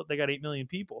probably handle it. They got 8 million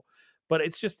people. But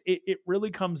it's just, it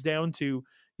really comes down to,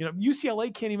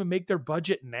 UCLA can't even make their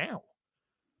budget now.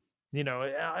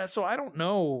 So I don't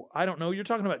know. You're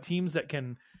talking about teams that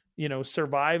can,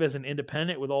 survive as an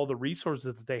independent with all the resources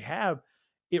that they have.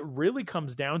 It really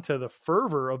comes down to the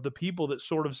fervor of the people that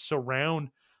sort of surround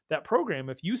that program.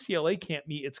 If UCLA can't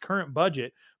meet its current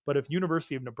budget, but if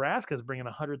University of Nebraska is bringing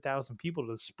 100,000 people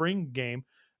to the spring game,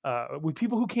 with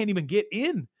people who can't even get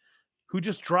in, who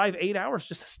just drive 8 hours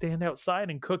just to stand outside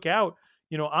and cook out,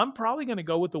 I'm probably going to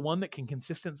go with the one that can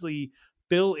consistently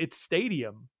fill its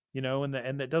stadium, and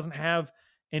that doesn't have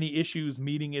any issues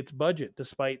meeting its budget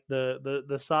despite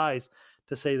the size,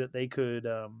 to say that they could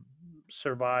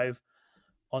survive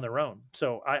on their own.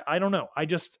 So I don't know.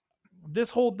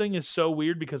 This whole thing is so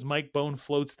weird because Mike Bohn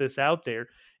floats this out there,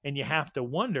 and you have to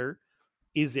wonder,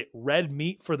 is it red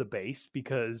meat for the base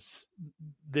because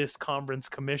this conference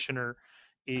commissioner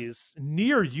is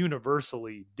near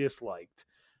universally disliked?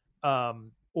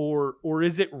 Or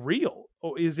is it real?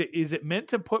 Or is it meant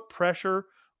to put pressure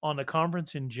on the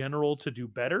conference in general to do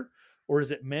better? Or is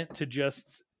it meant to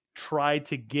just try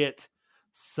to get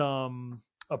some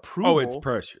approval? Oh, it's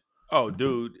pressure. Oh,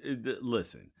 dude,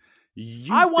 listen.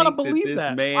 I want to believe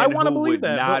that. Man I want to believe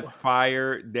that not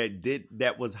fire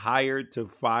that was hired to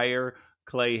fire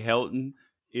Clay Helton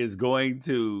is going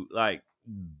to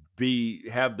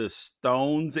have the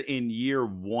stones in year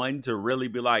one to really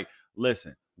be like,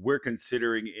 listen, we're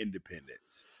considering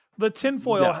independence. The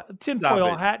tinfoil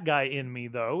hat guy in me,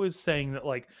 though, is saying that,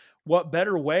 what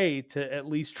better way to at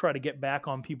least try to get back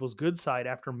on people's good side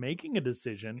after making a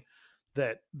decision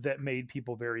that made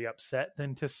people very upset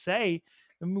than to say,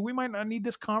 we might not need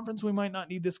this conference, we might not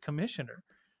need this commissioner,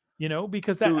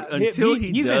 because until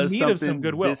he does something, some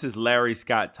goodwill. This is Larry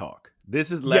Scott talk.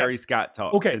 Scott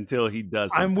talk. Okay. Until he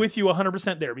does something. I'm with you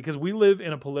 100% there, because we live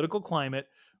in a political climate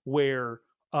where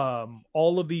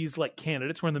all of these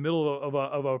candidates were in the middle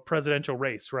of a presidential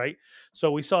race, right?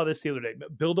 So we saw this the other day.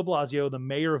 Bill de Blasio, the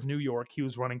mayor of New York, he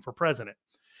was running for president,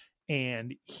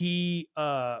 and he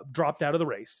dropped out of the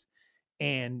race.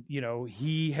 And,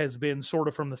 he has been sort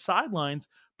of from the sidelines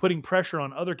putting pressure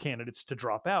on other candidates to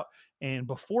drop out. And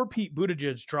before Pete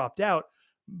Buttigieg dropped out,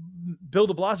 Bill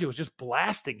de Blasio was just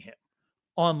blasting him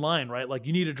online, right?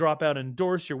 You need to drop out and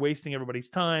endorse. You're wasting everybody's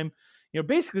time.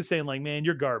 Basically saying man,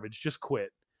 you're garbage. Just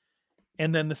quit.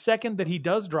 And then the second that he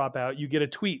does drop out, you get a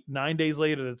tweet 9 days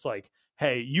later that's like,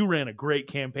 hey, you ran a great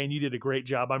campaign. You did a great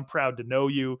job. I'm proud to know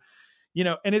you.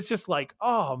 And it's just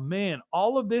oh man,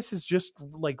 all of this is just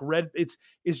red. It's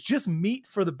just meat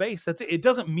for the base. That's it. It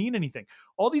doesn't mean anything.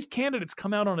 All these candidates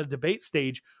come out on a debate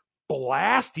stage,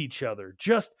 blast each other,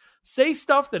 just say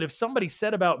stuff that if somebody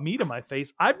said about me to my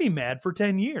face, I'd be mad for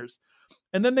 10 years.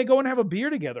 And then they go and have a beer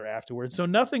together afterwards. So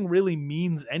nothing really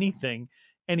means anything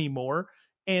anymore.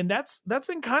 And that's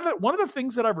been kind of one of the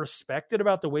things that I've respected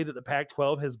about the way that the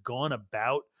Pac-12 has gone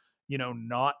about,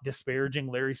 not disparaging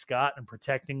Larry Scott and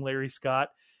protecting Larry Scott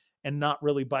and not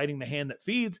really biting the hand that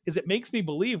feeds, is it makes me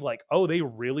believe they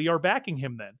really are backing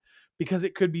him then. Because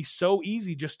it could be so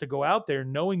easy just to go out there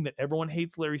knowing that everyone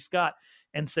hates Larry Scott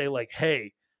and say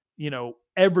hey,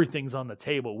 everything's on the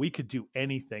table. We could do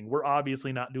anything. We're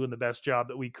obviously not doing the best job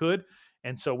that we could.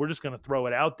 And so we're just going to throw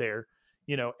it out there,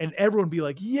 and everyone be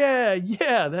like, yeah,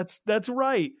 that's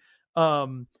right.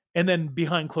 And then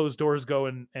behind closed doors go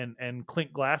and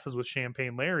clink glasses with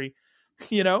Champagne Larry,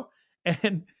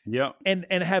 and Yep. and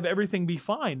have everything be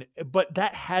fine. But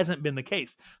that hasn't been the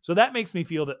case. So that makes me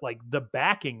feel that like the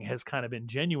backing has kind of been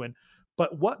genuine.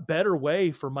 But what better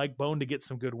way for Mike Bohn to get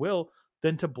some goodwill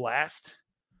than to blast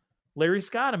Larry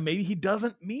Scott? And maybe he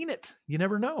doesn't mean it. You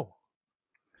never know.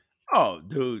 Oh,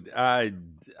 dude, I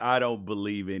don't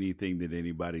believe anything that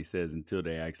anybody says until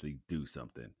they actually do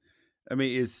something. I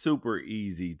mean, it's super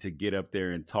easy to get up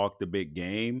there and talk the big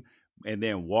game and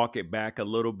then walk it back a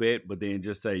little bit, but then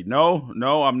just say, no,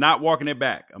 I'm not walking it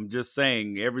back. I'm just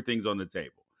saying everything's on the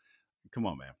table. Come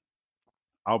on, man.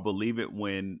 I'll believe it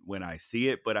when I see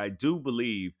it, but I do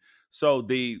believe so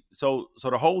the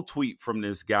whole tweet from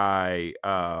this guy,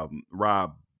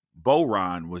 Rob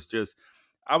Boron, was just,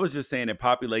 I was just saying that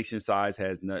population size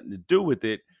has nothing to do with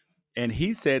it. And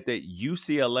he said that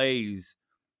UCLA's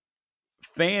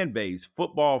fan base,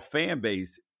 football fan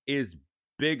base, is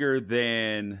bigger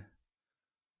than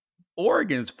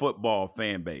Oregon's football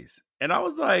fan base. And I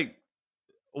was like,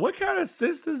 what kind of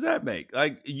sense does that make?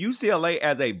 Like UCLA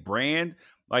as a brand,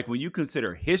 like when you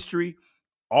consider history,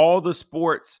 all the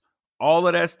sports, all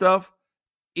of that stuff,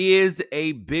 is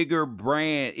a bigger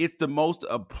brand. It's the most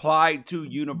applied to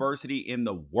university in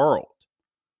the world.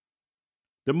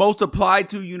 The most applied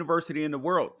to university in the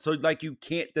world. So like you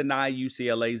can't deny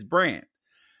UCLA's brand.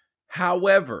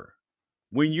 However,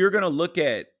 when you're going to look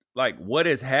at like what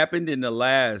has happened in the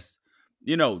last,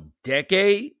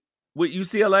 decade with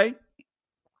UCLA,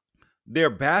 their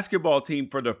basketball team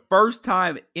for the first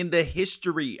time in the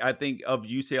history, I think, of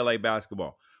UCLA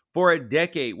basketball for a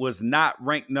decade was not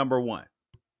ranked number one.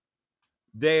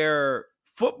 Their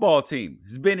football team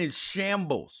has been in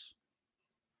shambles.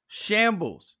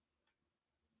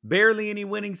 Barely any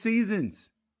winning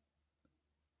seasons.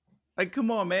 Like,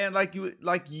 come on, man. Like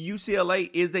UCLA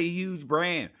is a huge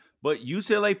brand, but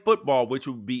UCLA football, which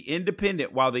would be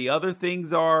independent while the other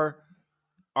things are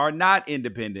not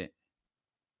independent,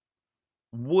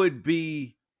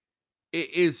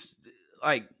 is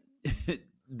like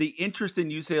the interest in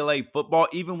UCLA football,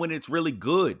 even when it's really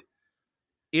good,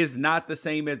 is not the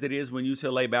same as it is when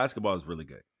UCLA basketball is really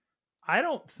good. I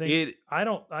don't think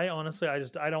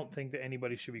that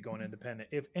anybody should be going independent.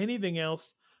 If anything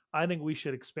else, I think we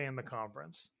should expand the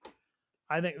conference.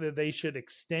 I think that they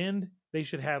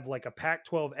should have like a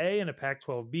Pac-12A and a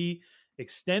Pac-12B,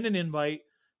 extend an invite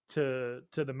to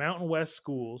the Mountain West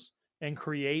schools and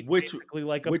create which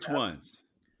ones?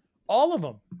 All of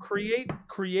them. Create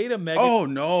a mega. Oh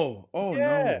no!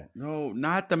 No!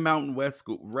 Not the Mountain West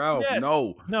school, Ralph. Yes.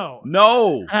 No.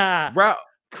 Ralph.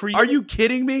 Are you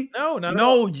kidding me? No, not at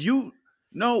all.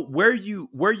 Where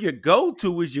you go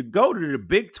to is you go to the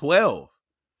Big 12.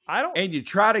 And you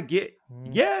try to get,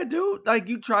 yeah, dude. Like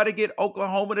you try to get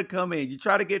Oklahoma to come in, you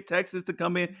try to get Texas to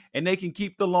come in, and they can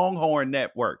keep the Longhorn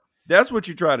network. That's what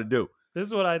you try to do. This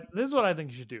is what I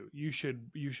think you should do. You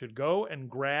should go and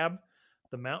grab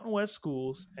the Mountain West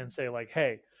schools and say like,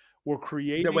 hey, we're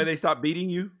creating. That way they stop beating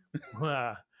you.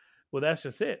 Well, that's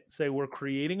just it. Say we're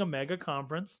creating a mega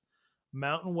conference,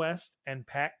 Mountain West and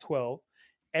Pac-12.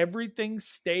 Everything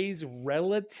stays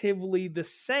relatively the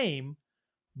same,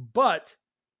 but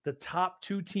the top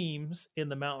two teams in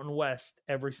the Mountain West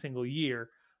every single year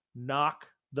knock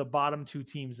the bottom two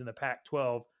teams in the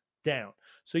Pac-12 down.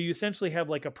 So you essentially have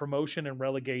like a promotion and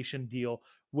relegation deal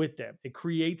with them. It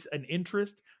creates an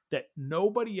interest that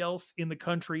nobody else in the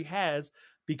country has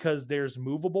because there's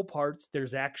movable parts.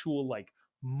 There's actual like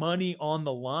money on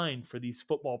the line for these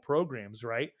football programs,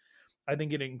 right? I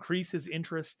think it increases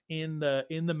interest in the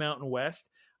Mountain West.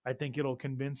 I think it'll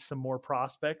convince some more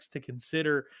prospects to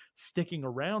consider sticking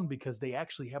around because they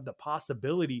actually have the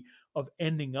possibility of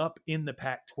ending up in the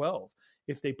Pac-12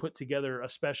 if they put together a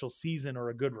special season or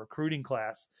a good recruiting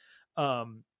class.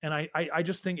 And I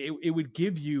just think it would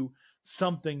give you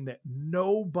something that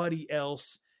nobody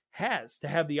else has, to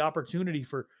have the opportunity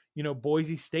for,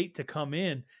 Boise State to come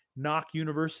in, knock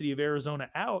University of Arizona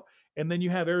out. And then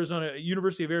you have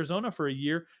University of Arizona for a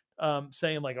year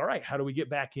saying like, all right, how do we get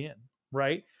back in?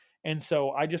 Right. And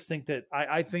so I just think that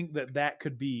I think that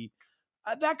could be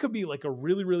like a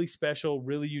really, really special,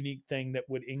 really unique thing that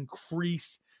would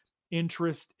increase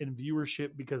interest and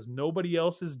viewership because nobody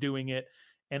else is doing it.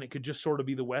 And it could just sort of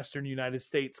be the Western United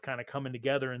States kind of coming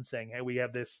together and saying, hey, we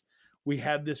have this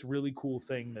really cool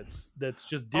thing that's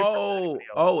just different.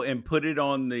 And put it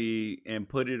on the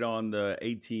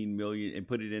 18 million and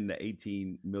put it in the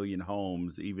 18 million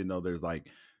homes, even though there's like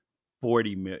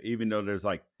 40 million, even though there's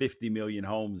like 50 million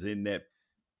homes in that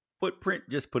footprint,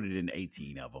 just put it in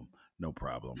 18 of them. No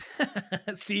problem.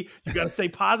 See, you got to stay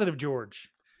positive,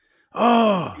 George.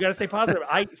 Oh, you got to stay positive.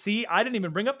 I didn't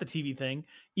even bring up the TV thing,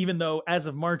 even though as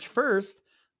of March 1st,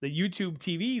 the YouTube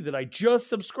TV that I just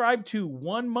subscribed to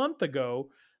 1 month ago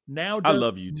now I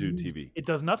love YouTube TV. It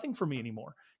does nothing for me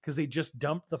anymore because they just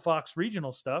dumped the Fox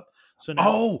regional stuff. So now,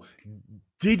 Oh,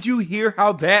 did you hear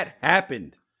how that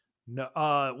happened? no,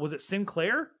 was it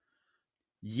Sinclair?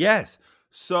 Yes.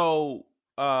 So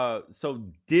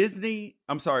Disney,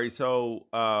 I'm sorry. So,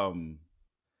 oh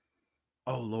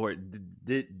Lord,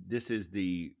 this is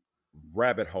the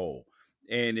rabbit hole,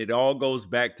 and it all goes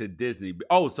back to Disney.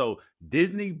 Oh, so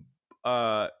Disney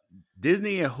and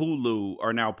Hulu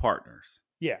are now partners.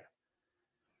 Yeah.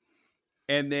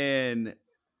 And then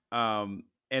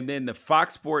the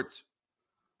Fox Sports,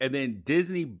 and then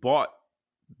Disney bought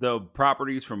the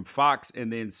properties from Fox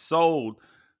and then sold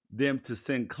them to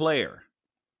Sinclair,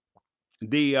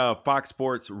 the Fox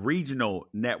Sports regional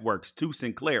networks to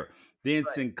Sinclair. Then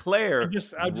Right. Sinclair I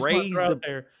just raised throw the out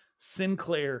there.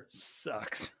 Sinclair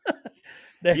sucks.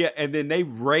 yeah, and then they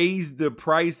raised the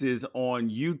prices on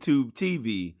YouTube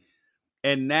TV.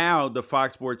 And now the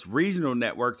Fox Sports regional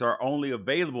networks are only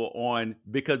available on,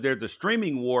 because there's a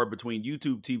streaming war between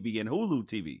YouTube TV and Hulu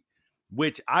TV,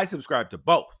 which I subscribe to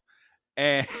both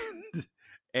and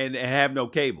and have no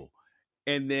cable.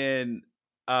 And then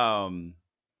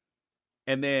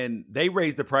they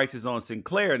raised the prices on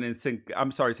Sinclair, and then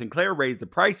Sinclair raised the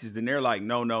prices, and they're like,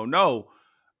 no,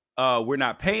 we're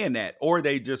not paying that. Or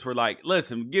they just were like,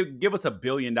 listen, give us $1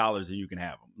 billion and you can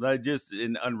have them. Like, just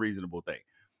an unreasonable thing.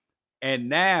 And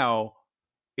now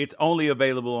it's only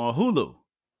available on Hulu.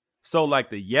 So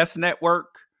like the Yes Network,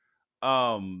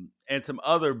 and some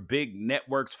other big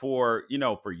networks for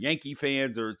Yankee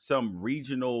fans, or some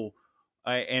regional,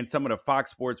 and some of the Fox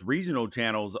Sports regional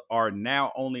channels are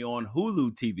now only on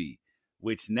Hulu TV,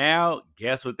 which now,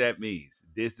 guess what that means?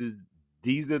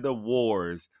 These are the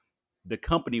wars, the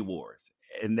company wars,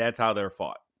 and that's how they're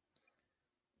fought.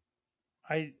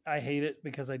 I hate it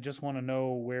because I just want to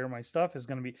know where my stuff is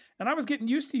going to be. And I was getting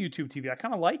used to YouTube TV. I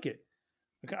kind of like it.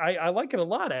 I like it a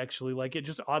lot, actually. Like, it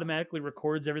just automatically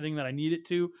records everything that I need it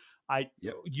to.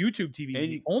 YouTube TV is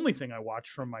the only thing I watch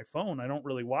from my phone. I don't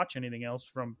really watch anything else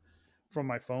from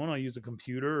my phone. I use a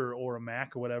computer or a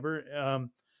Mac or whatever.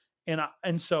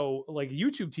 And so like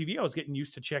YouTube TV, I was getting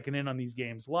used to checking in on these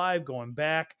games live, going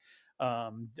back,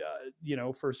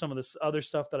 for some of this other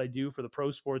stuff that I do for the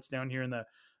pro sports down here in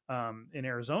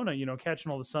Arizona,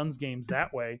 catching all the Suns games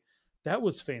that way. That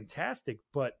was fantastic.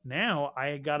 But now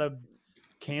I got to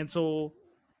cancel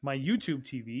my YouTube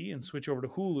TV and switch over to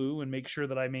Hulu and make sure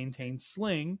that I maintain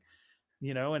Sling,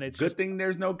 and it's good thing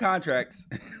there's no contracts.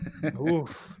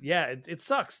 Oof, yeah, it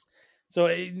sucks. So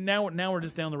now we're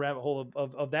just down the rabbit hole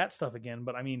of that stuff again.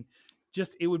 But I mean,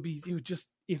 it would just,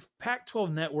 if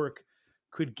Pac-12 Network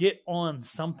could get on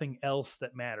something else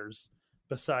that matters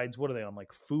besides, what are they on,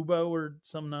 like Fubo or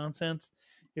some nonsense?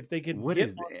 If they could, I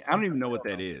don't even know what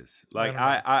that is. Like,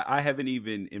 I haven't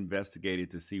even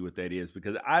investigated to see what that is,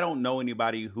 because I don't know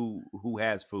anybody who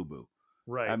has Fubo.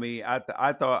 Right. I mean,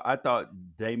 I thought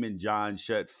Damon John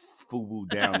shut Fubo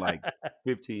down like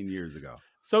 15 years ago.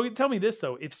 So tell me this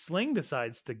though: if Sling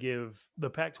decides to give the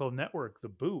Pac-12 Network the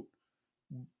boot,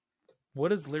 what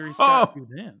does Larry Scott do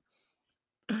then?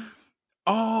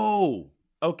 Oh,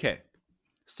 okay.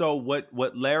 So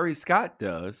what Larry Scott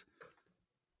does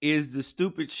is the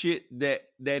stupid shit that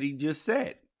he just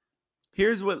said.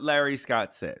 Here's what Larry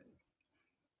Scott said.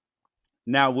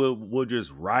 Now we'll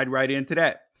just ride right into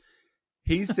that.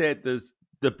 He said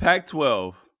the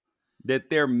Pac-12,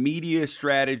 that their media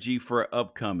strategy for the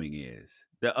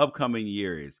upcoming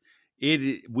year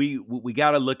is we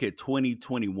got to look at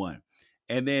 2021,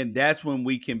 and then that's when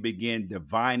we can begin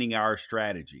divining our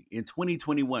strategy in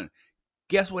 2021.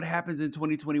 Guess what happens in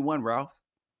 2021, Ralph?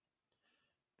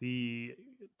 The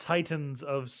Titans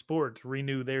of sport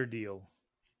renew their deal.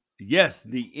 Yes,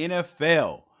 the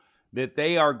NFL, that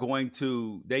they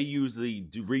usually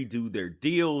redo their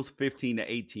deals 15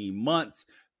 to 18 months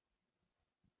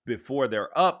before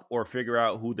they're up, or figure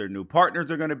out who their new partners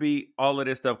are going to be, all of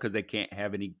this stuff, because they can't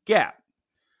have any gap.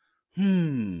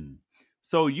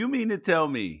 So you mean to tell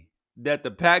me that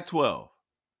the Pac-12,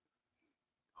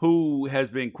 who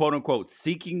has been, quote unquote,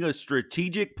 seeking a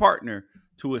strategic partner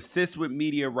to assist with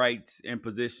media rights and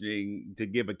positioning to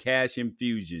give a cash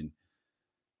infusion,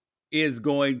 is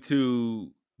going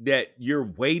to, that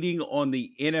you're waiting on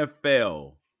the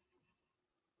NFL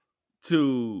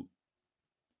to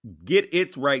get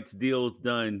its rights deals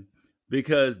done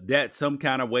because that some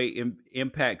kind of way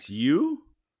impacts you?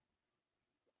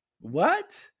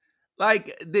 What?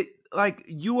 Like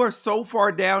you are so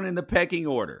far down in the pecking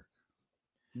order.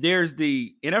 There's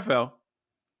the NFL,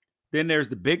 then there's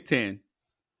the Big Ten,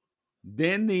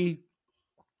 then the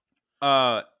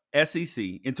SEC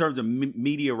in terms of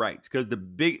media rights, because the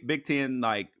Big Ten,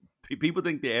 like people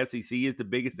think the SEC is the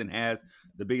biggest and has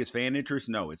the biggest fan interest.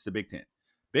 No, it's the Big Ten.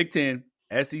 Big Ten,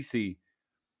 SEC,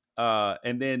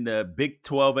 and then the Big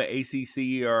 12 and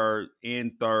ACC are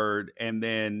in third, and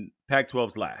then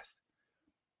Pac-12's last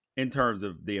in terms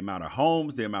of the amount of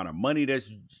homes, the amount of money that's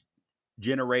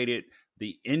generated,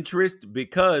 the interest,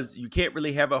 because you can't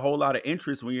really have a whole lot of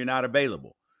interest when you're not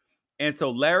available. And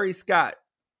so Larry Scott,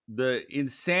 the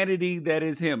insanity that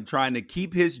is him trying to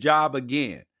keep his job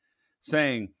again,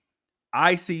 saying,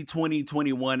 I see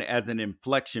 2021 as an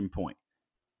inflection point.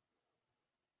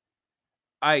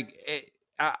 I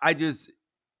just,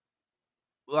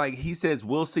 like he says,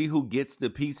 we'll see who gets the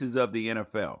pieces of the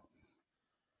NFL.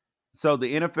 So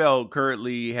the NFL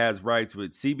currently has rights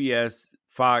with CBS,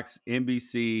 Fox,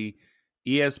 NBC,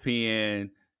 ESPN,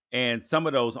 and some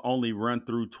of those only run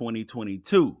through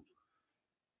 2022.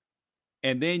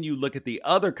 And then you look at the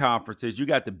other conferences, you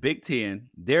got the Big Ten,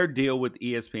 their deal with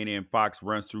ESPN and Fox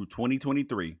runs through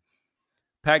 2023.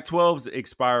 Pac-12's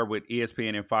expire with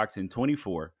ESPN and Fox in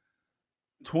 24.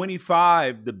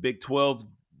 25, the Big 12's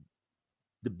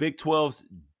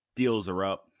deals are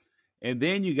up. And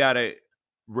then you got to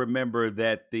remember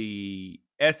that the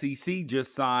SEC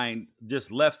just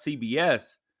left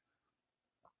CBS,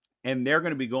 and they're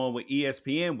going to be going with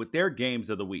ESPN with their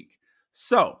games of the week.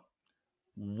 So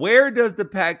where does the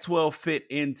Pac-12 fit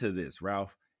into this,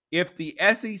 Ralph? If the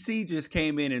SEC just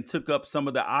came in and took up some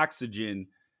of the oxygen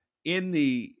on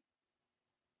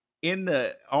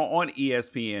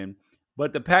ESPN,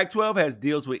 but the Pac-12 has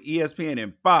deals with ESPN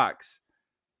and Fox,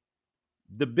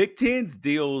 the Big Ten's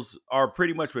deals are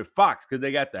pretty much with Fox because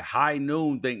they got the high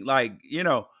noon thing. Like,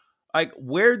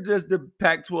 where does the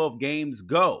Pac-12 games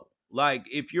go? Like,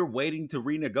 if you're waiting to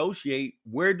renegotiate,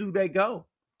 where do they go?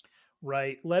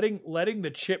 Right. Letting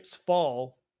the chips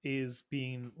fall is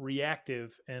being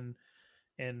reactive, and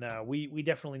we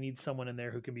definitely need someone in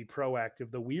there who can be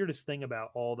proactive. The weirdest thing about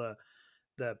all the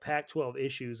Pac-12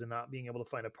 issues and not being able to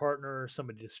find a partner,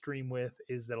 somebody to stream with,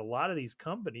 is that a lot of these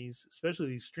companies, especially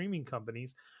these streaming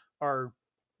companies, are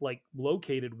like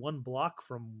located one block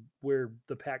from where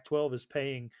the Pac-12 is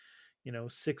paying,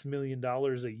 $6 million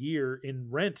a year in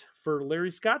rent for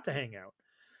Larry Scott to hang out.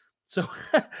 So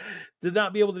to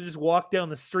not be able to just walk down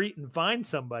the street and find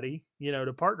somebody,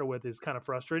 to partner with is kind of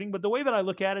frustrating. But the way that I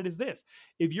look at it is this: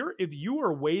 if you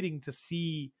are waiting to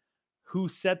see who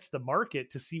sets the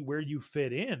market, to see where you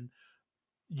fit in,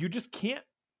 you can't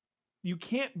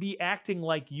be acting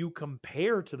like you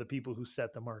compare to the people who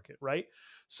set the market, right?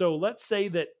 So let's say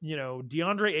that,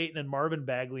 DeAndre Ayton and Marvin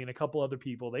Bagley and a couple other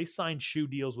people, they signed shoe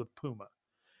deals with Puma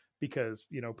because,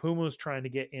 Puma was trying to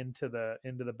get into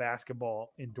the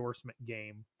basketball endorsement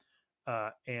game.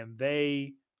 And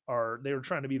they were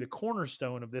trying to be the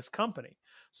cornerstone of this company.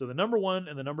 So the number 1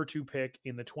 and the number 2 pick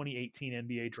in the 2018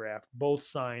 NBA draft both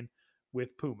signed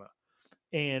with Puma.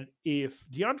 And if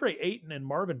DeAndre Ayton and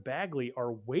Marvin Bagley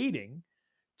are waiting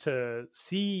to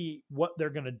see what they're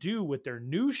going to do with their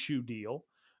new shoe deal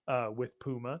with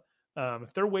Puma,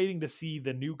 if they're waiting to see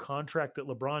the new contract that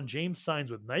LeBron James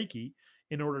signs with Nike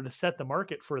in order to set the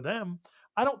market for them,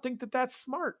 I don't think that that's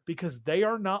smart, because they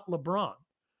are not LeBron.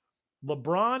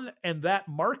 LeBron and that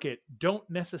market don't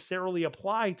necessarily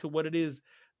apply to what it is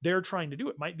they're trying to do.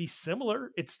 It might be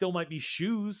similar. It still might be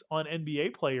shoes on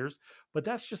NBA players, but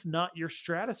that's just not your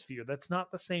stratosphere. That's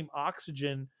not the same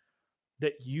oxygen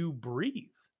that you breathe,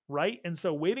 right? And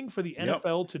so waiting for the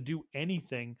NFL to do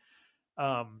anything,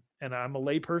 and I'm a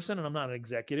layperson and I'm not an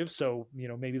executive, so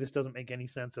maybe this doesn't make any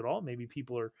sense at all. Maybe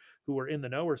people who are in the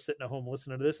know are sitting at home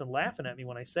listening to this and laughing at me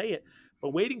when I say it.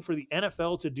 But waiting for the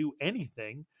NFL to do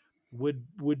anything would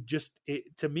just,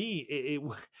 to me,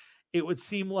 it would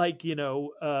seem like,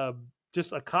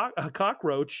 just a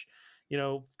cockroach,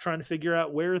 trying to figure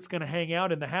out where it's going to hang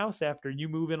out in the house after you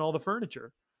move in all the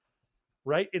furniture,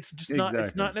 right? It's just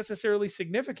it's not necessarily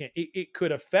significant. It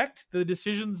could affect the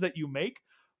decisions that you make,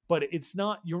 but it's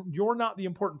not, you're not the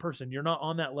important person. You're not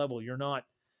on that level. You're not,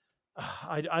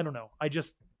 I don't know.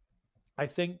 I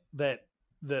think that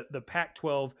the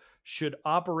Pac-12 should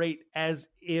operate as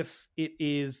if it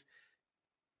is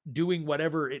doing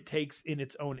whatever it takes in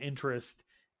its own interest,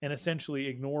 and essentially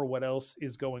ignore what else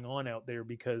is going on out there.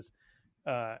 Because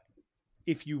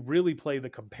if you really play the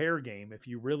compare game, if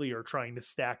you really are trying to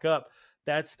stack up,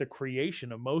 that's the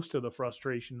creation of most of the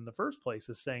frustration in the first place,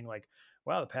 is saying like,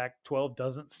 wow, the Pac-12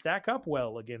 doesn't stack up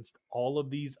well against all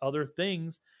of these other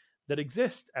things that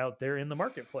exist out there in the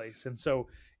marketplace. And so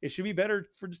it should be better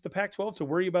for just the Pac-12 to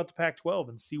worry about the Pac-12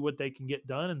 and see what they can get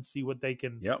done and see what they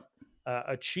can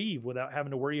achieve without having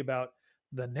to worry about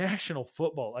the National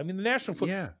Football. I mean, the National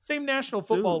Football, Yeah, same National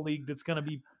Football dude. League that's going to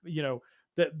be,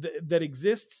 that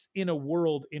exists in a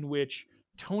world in which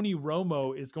Tony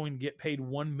Romo is going to get paid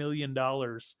 $1 million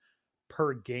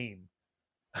per game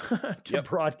to Yep.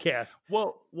 broadcast.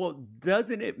 Well,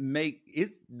 doesn't it make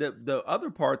it's the other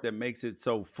part that makes it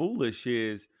so foolish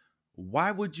is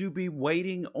why would you be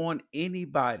waiting on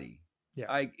anybody?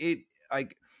 Yeah.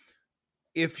 Like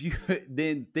if you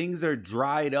then things are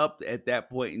dried up at that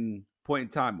point in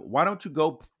time. Why don't you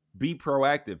go be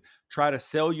proactive? Try to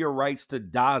sell your rights to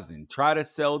DAZN. Try to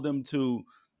sell them to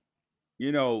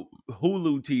Hulu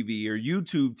TV or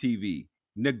YouTube TV.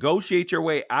 Negotiate your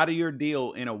way out of your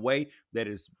deal in a way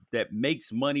that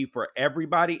makes money for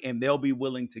everybody, and they'll be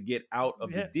willing to get out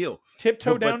of the deal.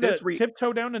 Tiptoe down to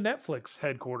Netflix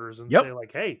headquarters and say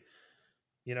like, hey,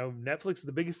 Netflix is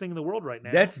the biggest thing in the world right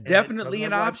now. That's definitely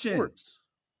an option.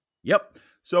 Yep.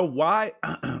 So why?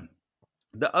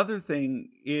 The other thing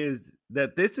is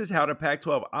that this is how the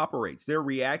Pac-12 operates. They're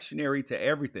reactionary to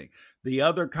everything. The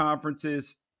other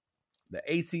conferences, the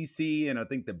ACC and I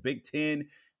think the Big Ten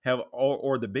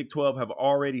or the Big 12 have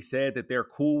already said that they're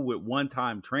cool with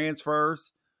one-time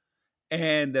transfers,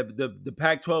 and the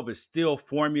Pac-12 is still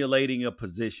formulating a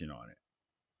position on it.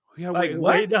 Yeah, like,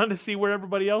 wait down to see where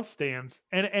everybody else stands,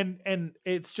 and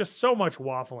it's just so much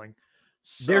waffling.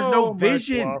 There's no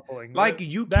vision. Like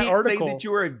you can't say that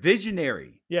you're a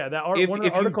visionary. Yeah, that one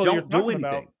article you don't do anything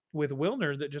about with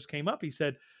Wilner that just came up. He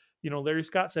said, Larry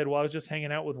Scott said, well, I was just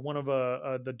hanging out with one of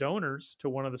the donors to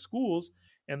one of the schools,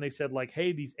 and they said like,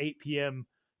 hey, these 8 p.m.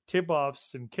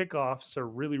 tip-offs and kickoffs are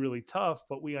really, really tough,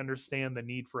 but we understand the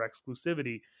need for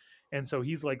exclusivity. And so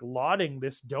he's like lauding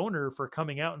this donor for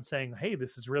coming out and saying, hey,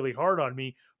 this is really hard on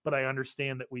me, but I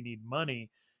understand that we need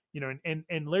money.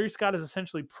 And Larry Scott is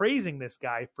essentially praising this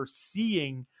guy for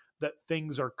seeing that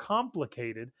things are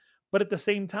complicated. But at the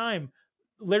same time,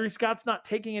 Larry Scott's not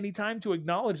taking any time to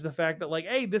acknowledge the fact that like,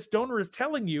 hey, this donor is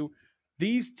telling you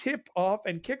these tip off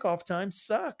and kickoff times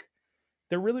suck.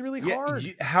 They're really, really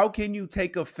hard. How can you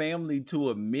take a family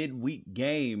to a midweek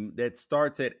game that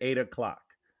starts at 8:00?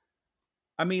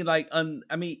 I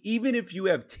mean, even if you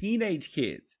have teenage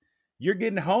kids, you're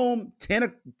getting home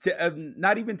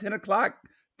not even 10 o'clock,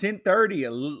 10:30,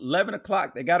 11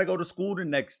 o'clock. They got to go to school the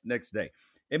next day.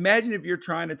 Imagine if you're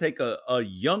trying to take a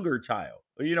younger child,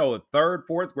 a third,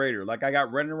 fourth grader, like I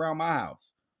got running around my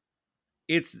house.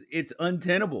 It's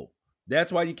untenable.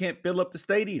 That's why you can't fill up the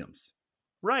stadiums.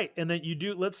 Right. And then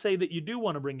let's say that you do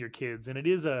want to bring your kids, and it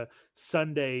is a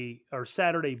Sunday or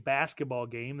Saturday basketball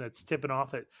game that's tipping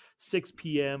off at 6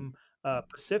 p.m.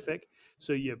 Pacific.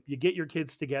 So you get your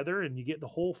kids together and you get the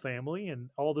whole family, and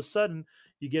all of a sudden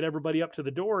you get everybody up to the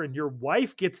door and your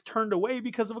wife gets turned away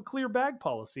because of a clear bag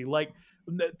policy. Like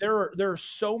there are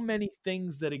so many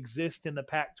things that exist in the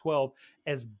Pac-12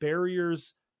 as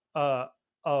barriers of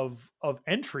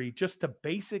entry just to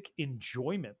basic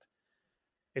enjoyment.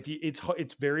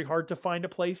 It's very hard to find a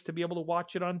place to be able to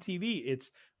watch it on TV.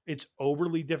 It's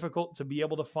overly difficult to be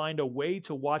able to find a way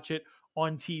to watch it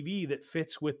on TV that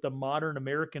fits with the modern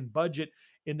American budget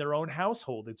in their own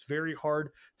household. It's very hard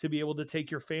to be able to take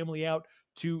your family out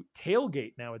to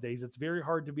tailgate nowadays. It's very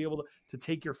hard to be able to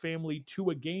take your family to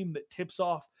a game that tips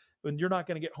off when you're not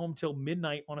going to get home till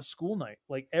midnight on a school night.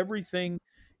 Like everything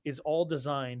is all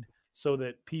designed so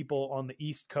that people on the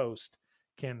East Coast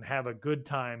can have a good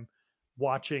time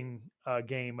watching a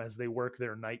game as they work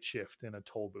their night shift in a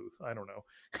toll booth. I don't know.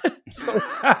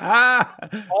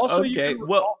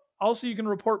 Also, you can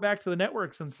report back to the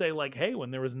networks and say like, hey, when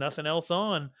there was nothing else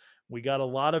on, we got a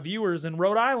lot of viewers in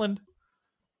Rhode Island.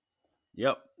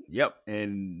 Yep.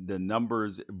 And the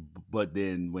numbers, but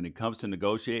then when it comes to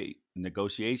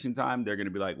negotiation time, they're going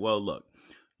to be like, well, look,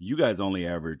 you guys only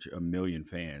average 1 million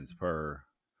fans per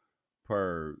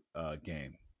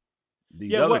game.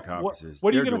 These other conferences.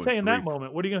 What are you going to say in that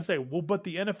moment? What are you going to say? Well, but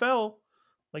the NFL,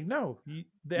 like, no.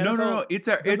 No. It's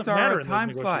our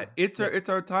time slot. It's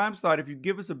our time slot. If you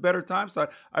give us a better time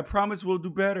slot, I promise we'll do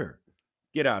better.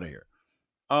 Get out of here.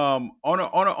 On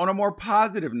a more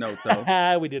positive note,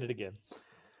 though, we did it again.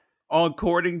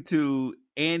 According to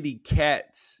Andy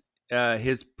Katz,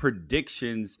 his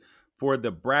predictions for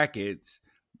the brackets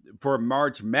for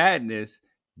March Madness.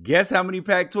 Guess how many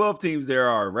Pac-12 teams there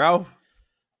are, Ralph?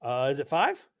 Is it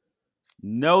 5?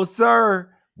 No,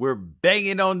 sir. We're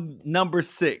banging on number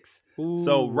 6. Ooh.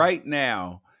 So right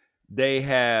now, they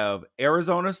have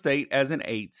Arizona State as an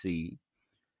 8 seed,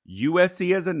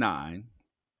 USC as a 9,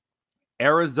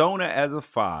 Arizona as a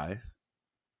 5,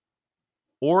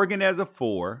 Oregon as a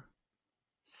 4,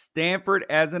 Stanford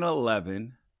as an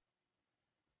 11,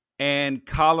 and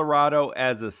Colorado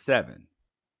as a 7.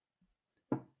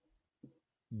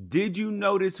 Did you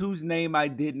notice whose name I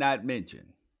did not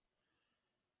mention?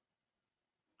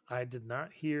 I did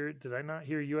not hear. Did I not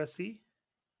hear USC?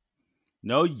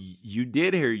 No, you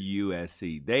did hear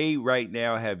USC. They right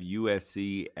now have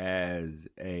USC as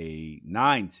a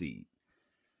 9 seed.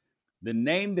 The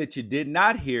name that you did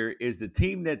not hear is the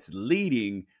team that's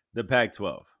leading the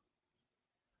Pac-12,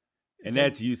 and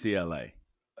that's UCLA.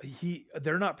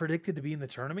 They're not predicted to be in the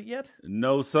tournament yet?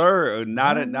 No, sir.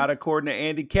 Not according to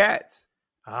Andy Katz.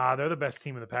 They're the best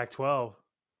team in the Pac-12.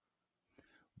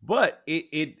 But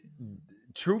it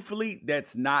truthfully,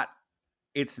 it's not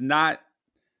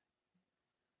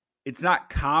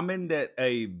common that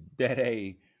a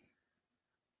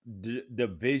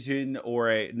division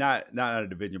or not a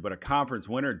division, but a conference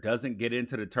winner doesn't get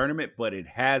into the tournament, but it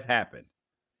has happened.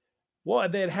 Well,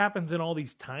 that happens in all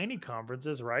these tiny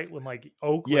conferences, right? When like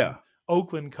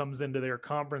Oakland comes into their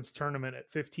conference tournament at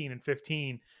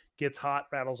 15-15, gets hot,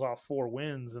 rattles off 4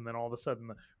 wins, and then all of a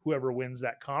sudden whoever wins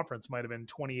that conference might have been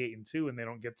 28-2, and they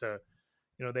don't get to,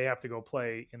 they have to go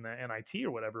play in the NIT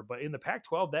or whatever. But in the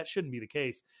Pac-12, that shouldn't be the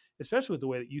case, especially with the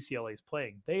way that UCLA is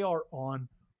playing. They are on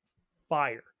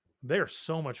fire. They're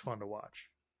so much fun to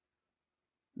watch.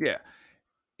 Yeah,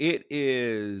 it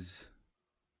is.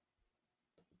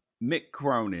 Mick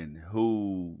Cronin,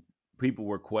 who people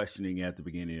were questioning at the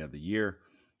beginning of the year,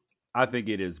 I think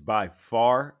it is by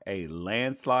far a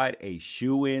landslide, a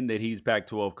shoe-in that he's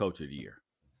Pac-12 Coach of the Year,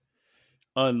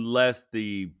 unless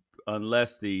the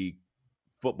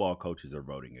football coaches are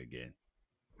voting again.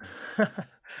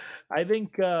 I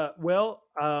think.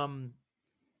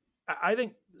 I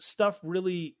think stuff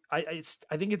really. I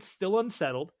think it's still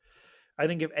unsettled. I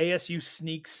think if ASU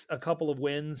sneaks a couple of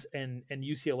wins and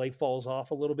UCLA falls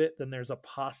off a little bit, then there's a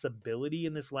possibility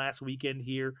in this last weekend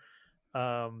here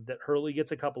that Hurley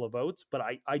gets a couple of votes. But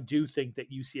I do think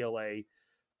that UCLA,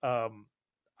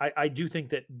 I do think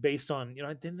that based on,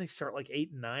 didn't they start like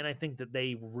 8-9? I think that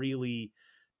they really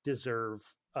deserve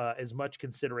as much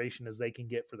consideration as they can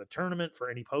get for the tournament, for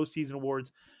any postseason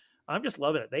awards. I'm just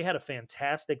loving it. They had a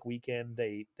fantastic weekend.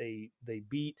 They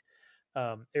beat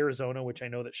Arizona, which I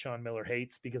know that Sean Miller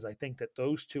hates because I think that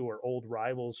those two are old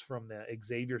rivals from the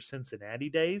Xavier Cincinnati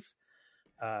days.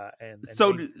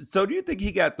 So do you think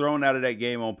he got thrown out of that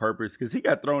game on purpose? Because he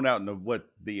got thrown out in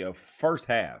the first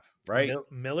half, right?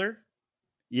 Miller.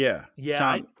 Yeah.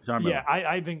 Sean Miller.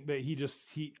 I think that he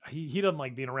doesn't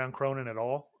like being around Cronin at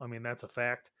all. I mean, that's a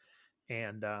fact.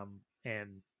 And I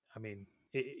mean,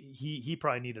 he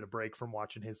probably needed a break from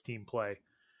watching his team play,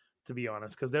 to be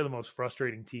honest, because they're the most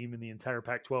frustrating team in the entire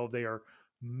Pac-12. They are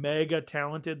mega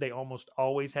talented. They almost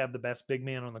always have the best big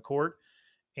man on the court,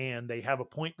 and they have a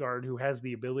point guard who has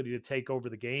the ability to take over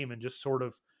the game and just sort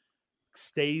of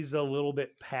stays a little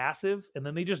bit passive, and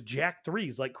then they just jack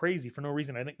threes like crazy for no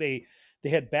reason. I think they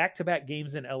had back-to-back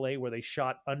games in LA where they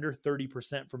shot under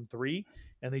 30% from 3,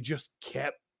 and they just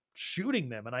kept shooting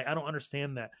them, and I don't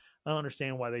understand that. I don't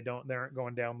understand why they aren't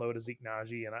going down low to Zeke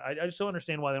Naji, and I just don't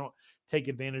understand why they don't take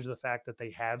advantage of the fact that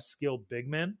they have skilled big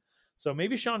men. So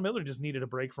maybe Sean Miller just needed a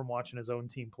break from watching his own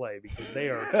team play because they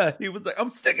are. He was like,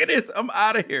 "I'm sick of this. I'm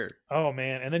out of here." Oh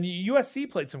man! And then USC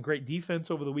played some great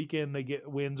defense over the weekend. They get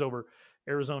wins over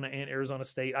Arizona and Arizona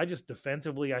State. I just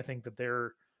defensively, I think that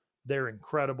they're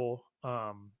incredible.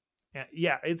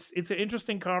 Yeah, it's an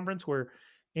interesting conference where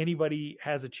anybody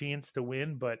has a chance to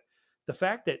win, but the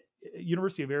fact that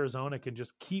University of Arizona can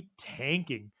just keep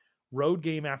tanking road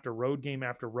game after road game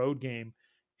after road game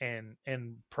and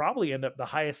probably end up the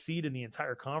highest seed in the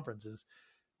entire conference is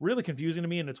really confusing to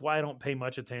me. And it's why I don't pay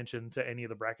much attention to any of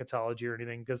the bracketology or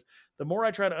anything, because the more I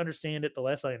try to understand it, the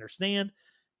less I understand.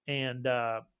 And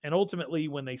ultimately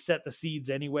when they set the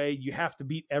seeds anyway, you have to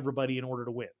beat everybody in order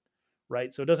to win.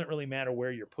 Right. So it doesn't really matter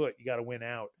where you're put. You got to win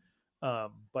out.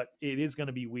 But it is going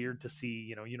to be weird to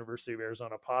see, University of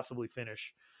Arizona possibly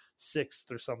finish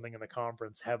 6th or something in the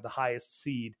conference, have the highest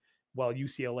seed, while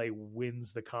UCLA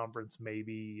wins the conference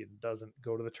maybe and doesn't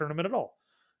go to the tournament at all.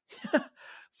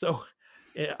 So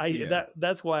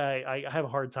that's why I have a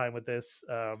hard time with this.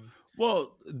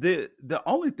 Well, the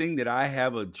only thing that I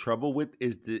have a trouble with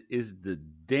is the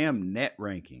damn net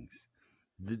rankings.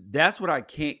 That's what I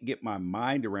can't get my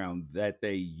mind around, that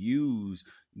they use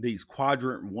these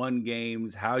quadrant 1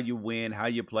 games, how you win, how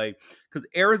you play. Because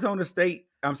Arizona is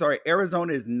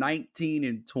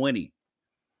 19-20,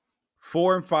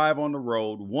 4-5 on the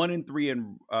road, 1-3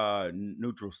 in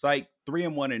neutral site,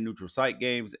 3-1 in neutral site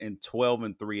games, and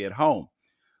 12-3 at home.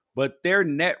 But their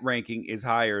net ranking is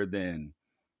higher than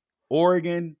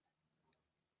Oregon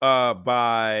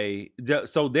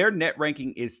so their net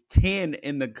ranking is 10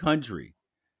 in the country.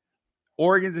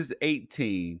 Oregon's is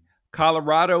 18.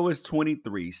 Colorado is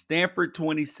 23, Stanford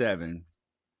 27.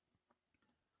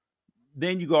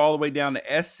 Then you go all the way down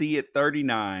to SC at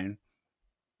 39.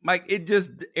 Like it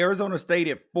just Arizona State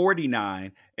at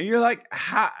 49. And you're like,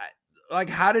 how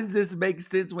does this make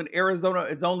sense when Arizona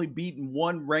has only beaten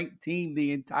one ranked team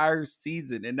the entire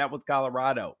season, and that was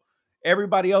Colorado?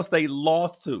 Everybody else they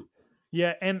lost to.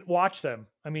 Yeah, and watch them.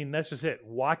 I mean, that's just it.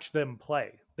 Watch them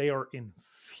play. They are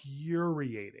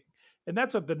infuriating. And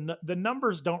that's what the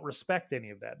numbers don't respect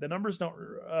any of that. The numbers don't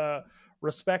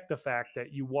respect the fact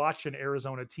that you watch an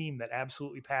Arizona team that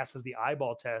absolutely passes the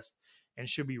eyeball test and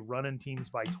should be running teams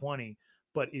by 20,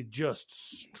 but it just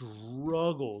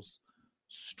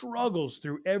struggles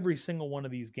through every single one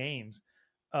of these games.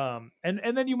 And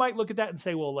then you might look at that and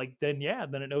say, well, like, then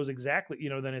it knows exactly,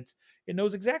 then it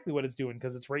knows exactly what it's doing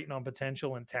because it's rating on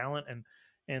potential and talent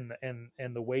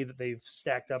and the way that they've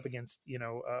stacked up against,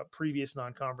 previous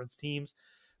non-conference teams.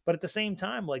 But at the same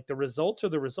time, like, the results are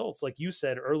the results. Like you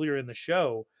said earlier in the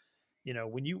show,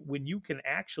 when you can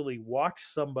actually watch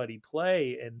somebody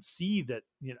play and see that,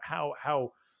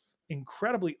 how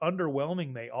incredibly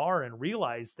underwhelming they are, and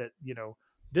realize that,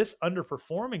 this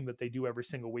underperforming that they do every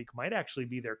single week might actually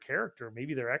be their character.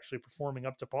 Maybe they're actually performing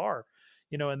up to par,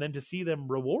 and then to see them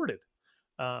rewarded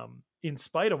in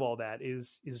spite of all that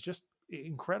is just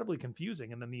incredibly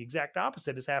confusing. And then the exact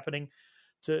opposite is happening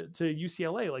to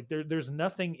UCLA. Like there's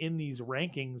nothing in these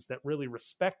rankings that really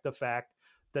respect the fact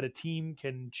that a team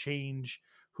can change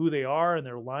who they are and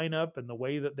their lineup and the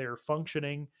way that they're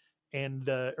functioning. And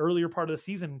the earlier part of the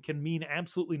season can mean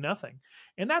absolutely nothing.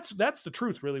 And that's the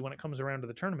truth, really, when it comes around to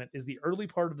the tournament, is the early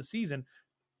part of the season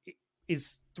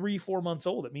is 3-4 months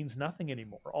old. It means nothing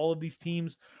anymore. All of these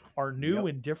teams are new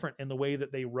and different in the way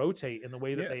that they rotate, in the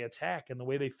way that they attack, and the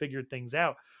way they figured things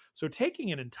out. So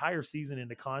taking an entire season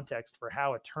into context for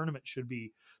how a tournament should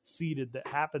be seeded that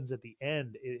happens at the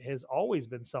end, it has always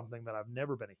been something that I've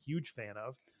never been a huge fan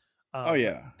of.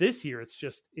 This year, it's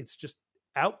just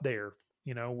out there,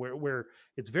 where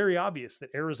it's very obvious that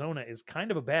Arizona is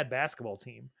kind of a bad basketball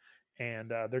team,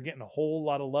 and they're getting a whole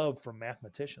lot of love from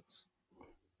mathematicians.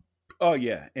 Oh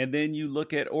yeah, and then you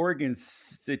look at Oregon's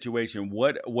situation.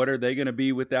 What are they going to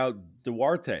be without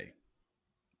Duarte?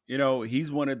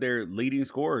 He's one of their leading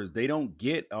scorers. They don't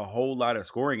get a whole lot of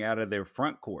scoring out of their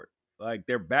front court. Like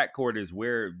their back court is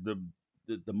where the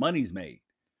money's made.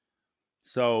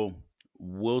 So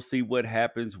we'll see what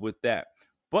happens with that.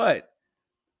 But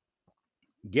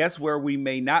guess where we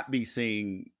may not be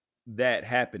seeing that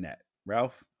happen at,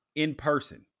 Ralph? In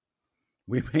person.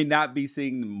 We may not be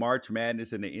seeing the March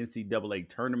Madness and the NCAA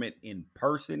tournament in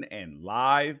person and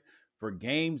live for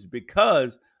games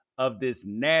because of this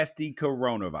nasty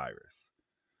coronavirus.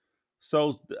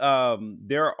 So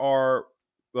there are,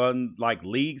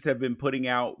 leagues have been putting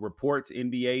out reports.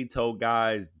 NBA told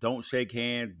guys, don't shake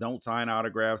hands, don't sign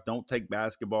autographs, don't take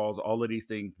basketballs, all of these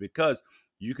things, because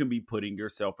you can be putting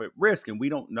yourself at risk. And we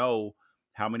don't know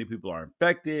how many people are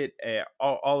infected,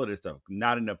 all of this stuff.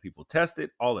 Not enough people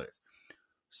tested, all of this.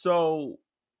 So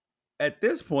at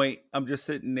this point, I'm just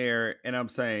sitting there and I'm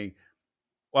saying,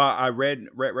 well, I read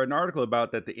an article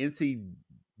about that the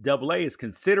NCAA is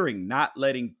considering not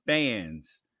letting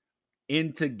fans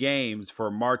into games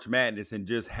for March Madness and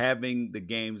just having the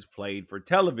games played for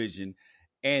television.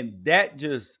 And that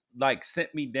just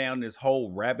sent me down this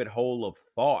whole rabbit hole of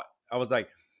thought. I was like,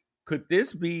 could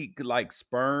this be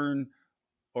spawn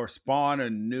a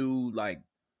new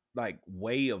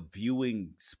way of viewing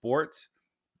sports?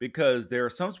 Because there are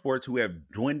some sports who have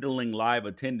dwindling live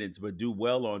attendance but do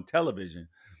well on television.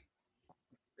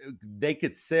 They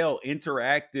could sell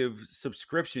interactive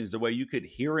subscriptions the way you could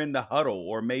hear in the huddle,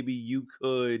 or maybe you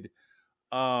could,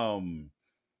 live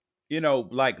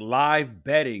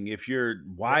betting if you're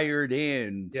wired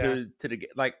in to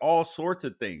the all sorts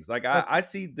of things. I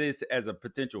see this as a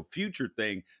potential future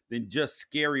thing than just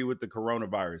scary with the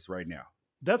coronavirus right now.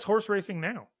 That's horse racing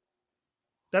now.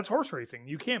 That's horse racing.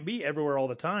 You can't be everywhere all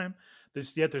the time.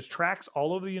 There's tracks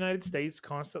all over the United States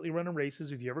constantly running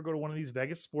races. If you ever go to one of these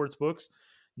Vegas sports books,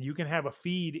 you can have a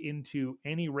feed into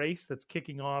any race that's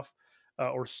kicking off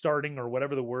or starting, or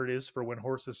whatever the word is for when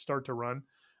horses start to run.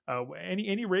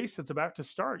 Any race that's about to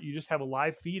start, you just have a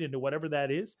live feed into whatever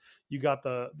that is. You got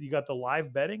the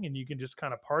live betting, and you can just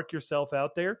kind of park yourself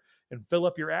out there and fill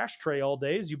up your ashtray all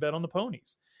day as you bet on the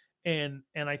ponies. And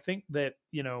I think that,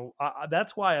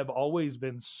 that's why I've always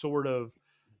been sort of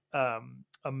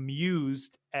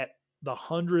amused at the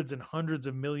hundreds and hundreds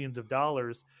of millions of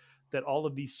dollars that all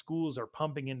of these schools are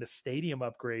pumping into stadium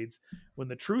upgrades, when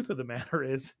the truth of the matter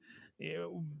is,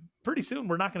 pretty soon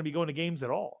we're not going to be going to games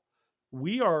at all.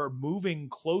 We are moving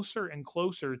closer and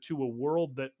closer to a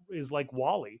world that is like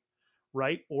WALL-E,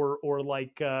 right? Or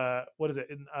like what is it?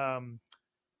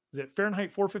 Is it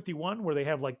Fahrenheit 451 where they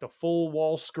have like the full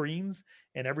wall screens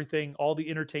and everything, all the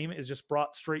entertainment is just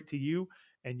brought straight to you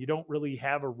and you don't really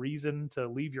have a reason to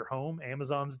leave your home.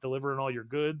 Amazon's delivering all your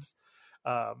goods.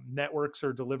 Networks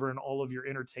are delivering all of your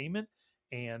entertainment,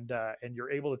 and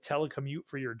you're able to telecommute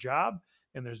for your job,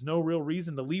 and there's no real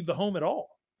reason to leave the home at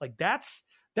all. Like that's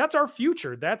our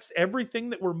future. That's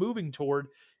everything that we're moving toward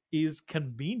is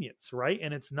convenience, right?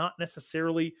 And it's not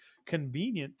necessarily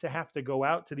convenient to have to go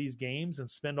out to these games and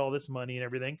spend all this money and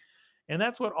everything. And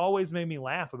that's what always made me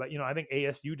laugh about, I think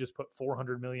ASU just put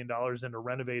 $400 million into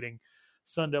renovating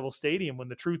Sun Devil Stadium, when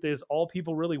the truth is all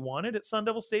people really wanted at Sun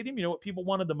Devil Stadium, you know what people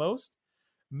wanted the most?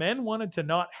 Men wanted to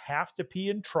not have to pee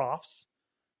in troughs.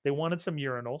 They wanted some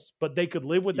urinals, but they could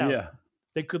live without them.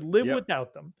 They could live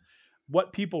without them.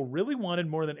 What people really wanted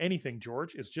more than anything,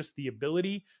 George, is just the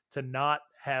ability to not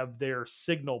have their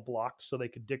signal blocked so they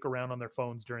could dick around on their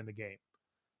phones during the game.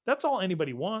 That's all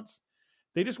anybody wants.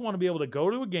 They just want to be able to go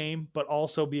to a game, but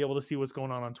also be able to see what's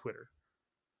going on Twitter,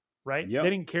 right? Yep. They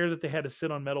didn't care that they had to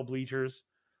sit on metal bleachers.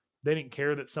 They didn't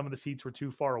care that some of the seats were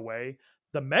too far away.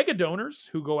 The mega donors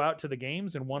who go out to the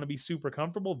games and want to be super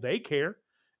comfortable, they care.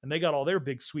 And they got all their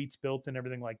big suites built and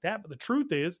everything like that. But the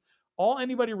truth is, all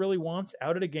anybody really wants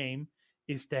out at a game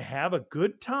is to have a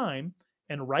good time.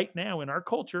 And right now in our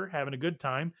culture, having a good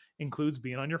time includes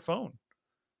being on your phone,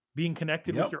 being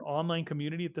connected with your online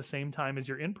community at the same time as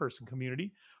your in-person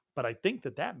community. But I think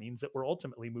that means that we're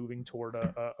ultimately moving toward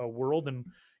a world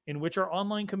in which our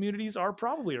online communities are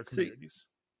probably our communities.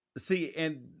 See,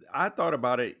 and I thought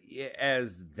about it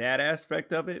as that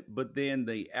aspect of it, but then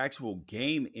the actual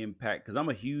game impact, because I'm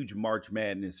a huge March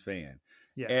Madness fan.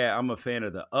 Yeah, I'm a fan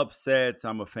of the upsets.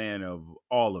 I'm a fan of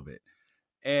all of it.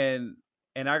 And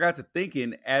I got to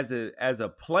thinking, as a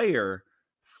player,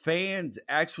 fans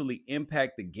actually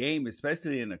impact the game,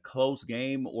 especially in a close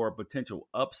game or a potential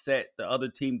upset. The other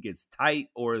team gets tight,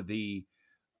 or the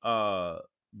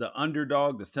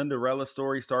underdog, the Cinderella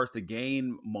story starts to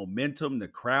gain momentum. The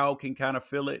crowd can kind of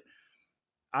feel it.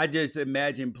 I just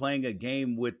imagine playing a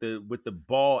game with the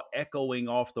ball echoing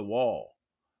off the wall,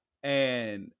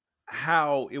 and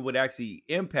how it would actually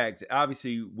impact.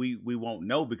 Obviously, we won't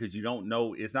know, because you don't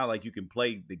know. It's not like you can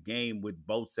play the game with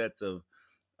both sets of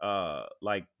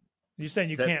like. You're saying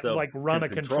you can't like run a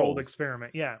controlled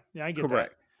experiment. Yeah, I get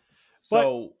correct. That.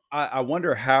 So I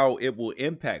wonder how it will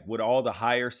impact. Would all the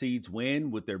higher seeds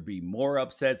win? Would there be more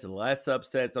upsets, less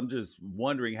upsets? I'm just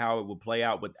wondering how it would play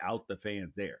out without the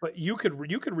fans there. But you could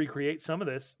recreate some of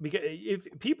this, because if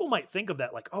people might think of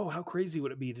that like, oh, how crazy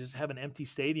would it be to just have an empty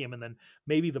stadium, and then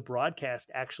maybe the broadcast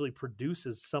actually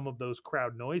produces some of those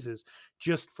crowd noises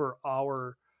just for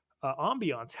our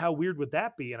ambiance. How weird would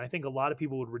that be? And I think a lot of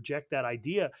people would reject that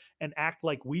idea and act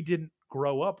like we didn't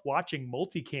grow up watching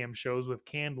multicam shows with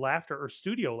canned laughter or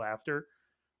studio laughter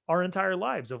our entire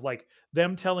lives, of like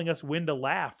them telling us when to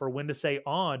laugh or when to say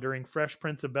during Fresh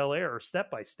Prince of Bel-Air or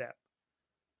Step by Step.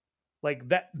 Like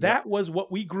that was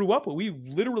what we grew up with. We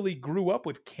literally grew up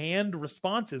with canned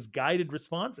responses, guided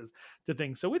responses to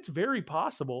things. So it's very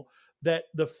possible that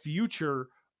the future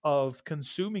of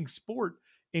consuming sport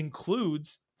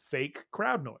includes fake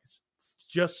crowd noise,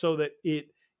 just so that it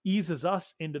eases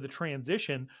us into the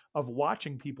transition of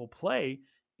watching people play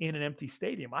in an empty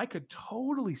stadium. I could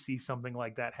totally see something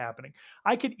like that happening.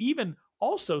 I could even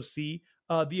also see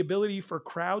the ability for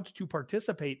crowds to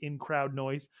participate in crowd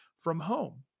noise from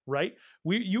home, right?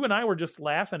 You and I were just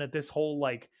laughing at this whole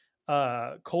like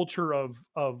culture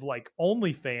of like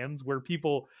OnlyFans, where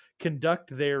people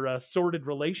conduct their sordid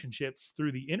relationships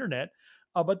through the internet.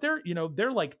 But they're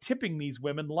like tipping these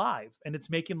women live, and it's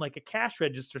making like a cash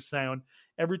register sound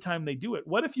every time they do it.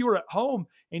 What if you were at home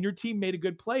and your team made a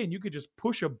good play and you could just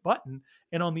push a button,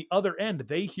 and on the other end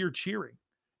they hear cheering,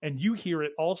 and you hear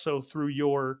it also through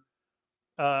your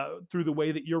through the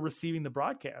way that you're receiving the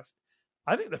broadcast?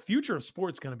 I think the future of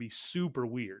sports is going to be super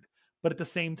weird, but at the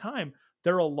same time,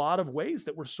 there are a lot of ways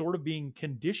that we're sort of being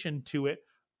conditioned to it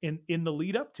in the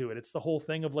lead up to it. It's the whole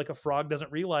thing of like a frog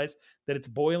doesn't realize that it's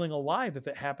boiling alive if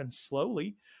it happens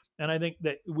slowly. And I think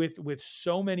that with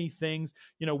so many things,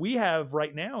 we have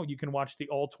right now, you can watch the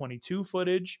all 22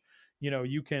 footage.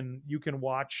 You can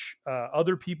watch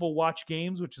other people watch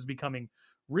games, which is becoming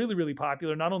really, really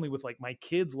popular. Not only with like my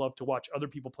kids love to watch other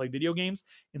people play video games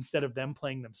instead of them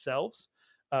playing themselves,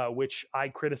 which I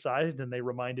criticized, and they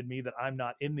reminded me that I'm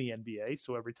not in the NBA.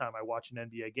 So every time I watch an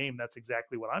NBA game, that's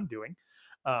exactly what I'm doing.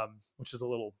 Which is a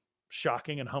little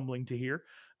shocking and humbling to hear.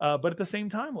 But at the same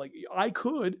time, like I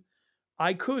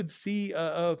could see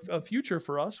a future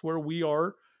for us where we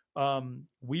are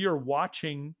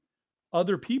watching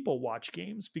other people watch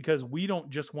games, because we don't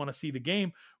just want to see the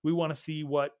game. We want to see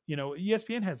what,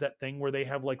 ESPN has that thing where they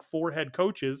have like 4 head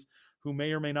coaches who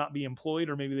may or may not be employed,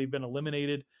 or maybe they've been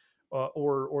eliminated,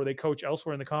 or they coach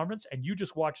elsewhere in the conference, and you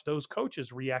just watch those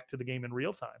coaches react to the game in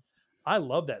real time. I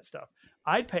love that stuff.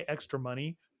 I'd pay extra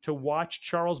money to watch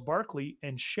Charles Barkley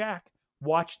and Shaq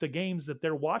watch the games that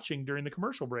they're watching during the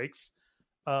commercial breaks,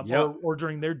 or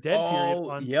during their dead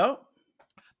period. Yep.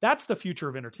 That's the future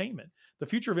of entertainment. The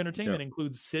future of entertainment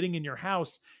includes sitting in your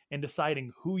house and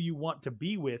deciding who you want to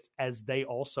be with as they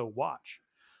also watch.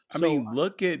 I mean,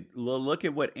 look at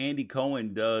what Andy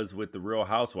Cohen does with the Real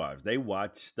Housewives. They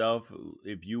watch stuff.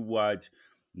 If you watch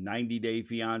 90 Day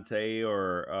Fiance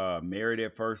or Married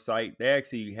at First Sight, they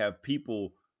actually have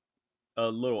people a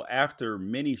little after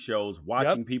mini shows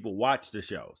watching people watch the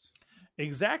shows.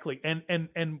 Exactly.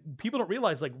 And people don't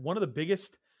realize, like, one of the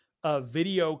biggest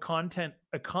video content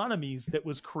economies that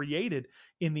was created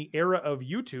in the era of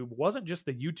YouTube wasn't just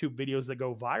the YouTube videos that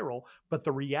go viral, but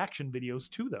the reaction videos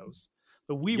to those.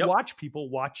 So we watch people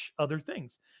watch other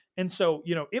things. And so,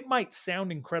 it might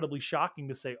sound incredibly shocking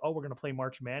to say, oh, we're going to play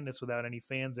March Madness without any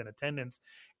fans in attendance.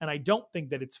 And I don't think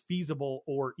that it's feasible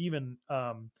or even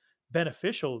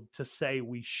beneficial to say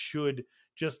we should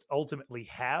just ultimately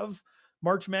have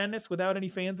March Madness without any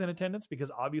fans in attendance,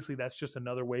 because obviously that's just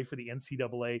another way for the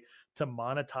NCAA to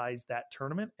monetize that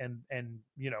tournament, and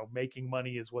making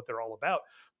money is what they're all about.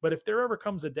 But if there ever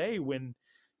comes a day when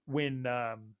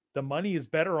the money is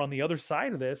better on the other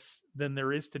side of this than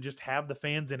there is to just have the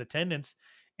fans in attendance,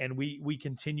 and we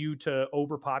continue to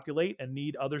overpopulate and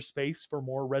need other space for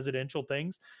more residential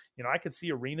things, I could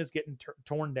see arenas getting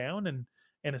torn down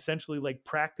and essentially like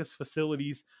practice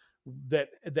facilities that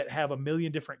have a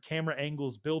million different camera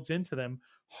angles built into them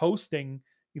hosting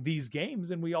these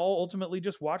games, and we all ultimately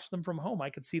just watch them from home.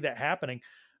 I could see that happening.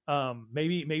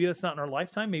 Maybe that's not in our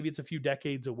lifetime. Maybe it's a few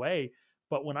decades away.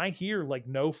 But when I hear like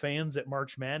no fans at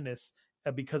March Madness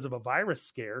because of a virus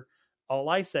scare, all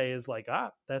I say is like,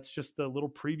 that's just a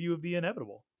little preview of the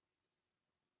inevitable.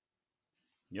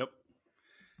 Yep.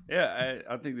 Yeah,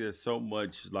 I think there's so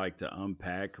much like to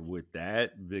unpack with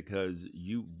that, because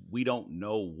we don't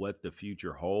know what the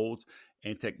future holds,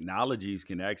 and technologies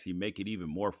can actually make it even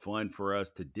more fun for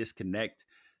us to disconnect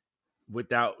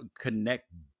without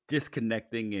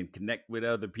disconnecting and connect with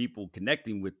other people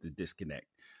connecting with the disconnect.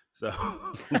 So,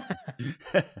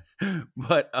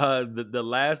 but the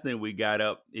last thing we got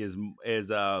up is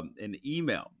an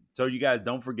email. So you guys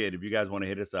don't forget, if you guys want to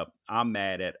hit us up, I'm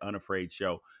mad at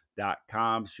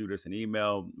unafraidshow.com. Shoot us an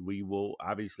email. We will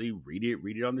obviously read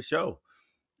it on the show.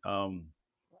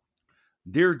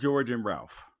 Dear George and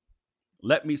Ralph,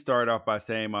 let me start off by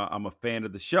saying I'm a fan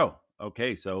of the show.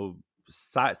 Okay, so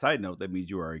side note, that means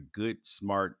you are a good,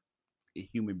 smart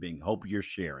human being. Hope you're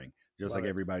sharing, just like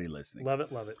everybody listening. Love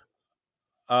it, love it.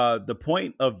 The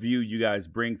point of view you guys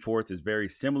bring forth is very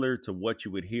similar to what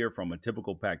you would hear from a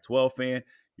typical Pac-12 fan.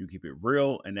 You keep it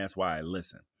real, and that's why I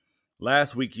listen.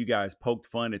 Last week, you guys poked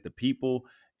fun at the people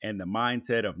and the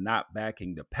mindset of not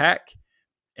backing the Pac,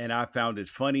 and I found it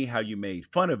funny how you made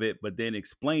fun of it, but then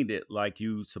explained it like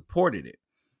you supported it.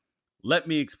 Let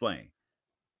me explain.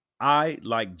 I,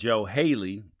 like Joe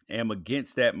Haley, am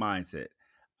against that mindset.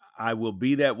 I will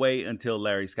be that way until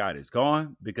Larry Scott is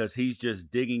gone, because he's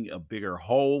just digging a bigger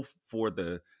hole for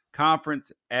the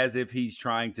conference, as if he's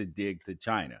trying to dig to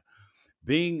China.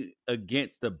 Being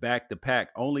against the back-to-pack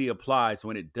only applies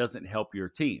when it doesn't help your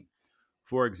team.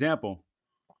 For example,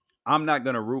 I'm not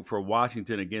going to root for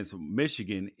Washington against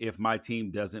Michigan if my team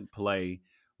doesn't play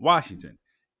Washington.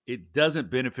 It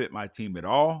doesn't benefit my team at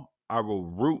all. I will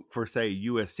root for, say,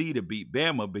 USC to beat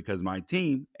Bama because my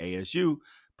team, ASU,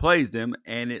 plays them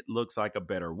and it looks like a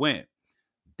better win.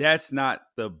 That's not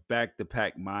the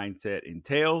back-to-pack mindset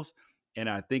entails. And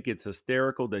I think it's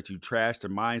hysterical that you trashed the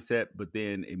mindset, but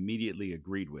then immediately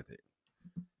agreed with it.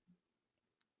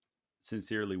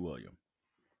 Sincerely, William.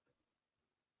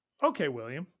 Okay,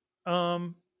 William. I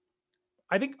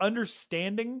think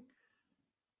understanding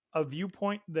a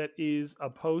viewpoint that is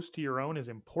opposed to your own is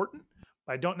important,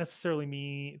 but I don't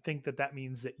necessarily think that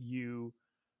means that you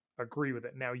agree with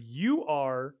it. Now, you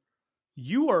are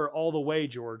all the way,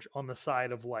 George, on the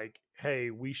side of like, hey,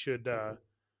 we should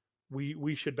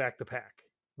we should back the Pac,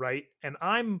 right? And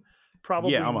I'm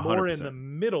probably I'm more in the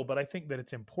middle, but I think that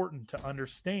it's important to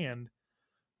understand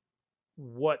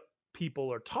what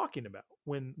people are talking about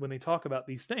when they talk about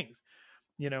these things,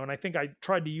 and I think I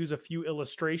tried to use a few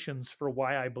illustrations for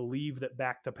why I believe that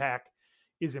back to Pac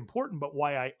is important, but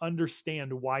why I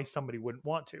understand why somebody wouldn't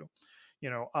want to.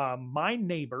 My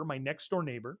next door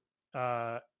neighbor,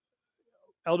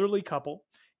 elderly couple,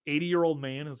 80-year-old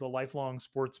man who's a lifelong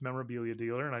sports memorabilia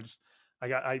dealer. And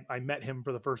I met him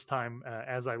for the first time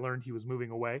as I learned he was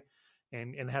moving away,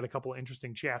 and had a couple of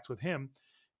interesting chats with him.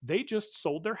 They just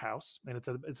sold their house, and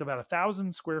it's about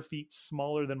 1,000 square feet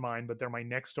smaller than mine, but they're my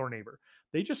next door neighbor.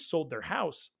 They just sold their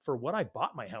house for what I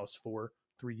bought my house for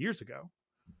 3 years ago.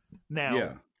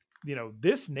 Now,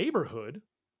 this neighborhood,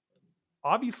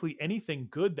 obviously anything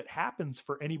good that happens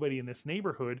for anybody in this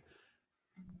neighborhood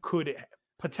could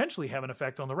potentially have an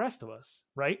effect on the rest of us,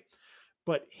 right?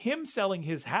 But him selling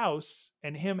his house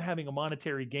and him having a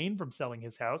monetary gain from selling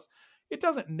his house, it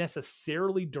doesn't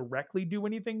necessarily directly do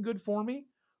anything good for me,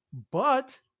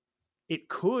 but it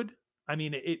could. I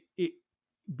mean, it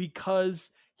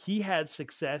because he had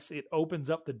success, it opens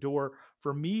up the door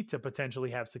for me to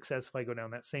potentially have success if I go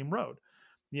down that same road.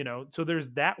 So there's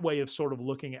that way of sort of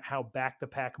looking at how back the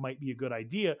pack might be a good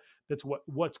idea. That's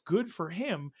what's good for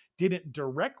him didn't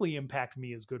directly impact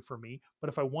me as good for me. But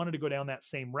if I wanted to go down that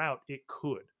same route, it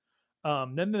could.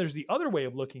 Then there's the other way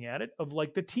of looking at it, of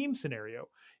like the team scenario.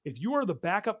 If you are the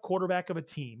backup quarterback of a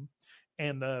team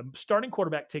and the starting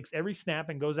quarterback takes every snap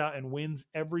and goes out and wins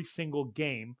every single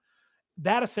game,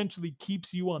 that essentially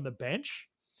keeps you on the bench.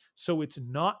 So it's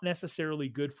not necessarily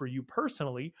good for you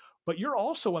personally, but you're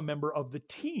also a member of the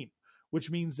team,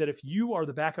 which means that if you are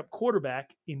the backup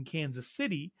quarterback in Kansas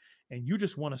City and you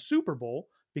just won a Super Bowl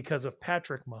because of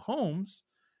Patrick Mahomes,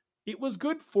 it was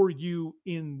good for you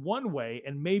in one way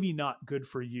and maybe not good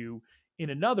for you in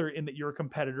another, in that you're a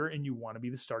competitor and you want to be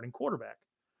the starting quarterback,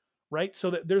 right?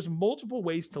 So that there's multiple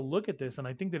ways to look at this. And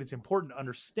I think that it's important to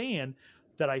understand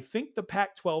that I think the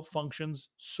Pac-12 functions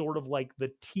sort of like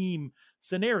the team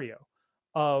scenario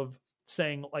of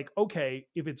saying like, okay,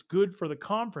 if it's good for the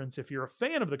conference, if you're a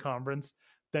fan of the conference,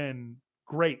 then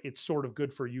great, it's sort of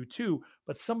good for you too.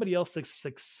 But somebody else's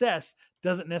success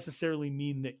doesn't necessarily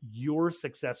mean that you're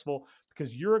successful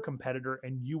because you're a competitor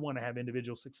and you want to have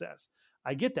individual success.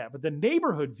 I get that. But the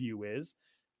neighborhood view is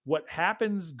what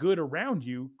happens good around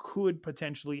you could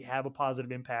potentially have a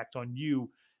positive impact on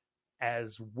you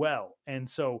as well. And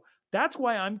so that's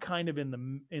why I'm kind of in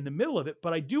the middle of it.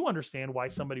 But I do understand why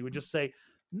somebody would just say,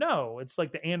 no, it's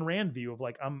like the Ayn Rand view of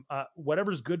like,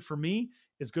 whatever's good for me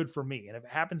is good for me. And if it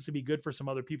happens to be good for some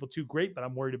other people too, great, but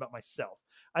I'm worried about myself.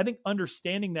 I think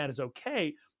understanding that is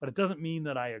okay, but it doesn't mean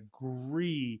that I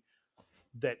agree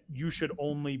that you should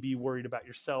only be worried about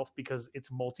yourself, because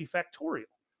it's multifactorial.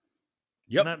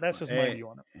 Yep. That's just my view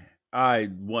on it. I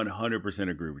 100%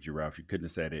 agree with you, Ralph. You couldn't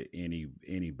have said it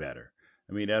any better.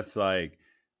 I mean, that's like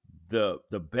the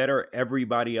better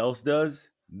everybody else does,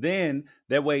 then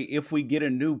that way, if we get a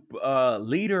new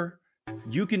leader,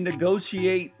 you can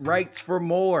negotiate rights for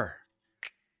more.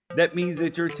 That means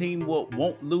that your team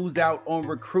won't lose out on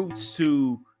recruits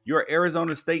to your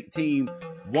Arizona State team.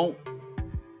 Won't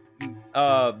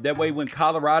that way when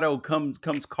Colorado comes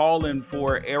calling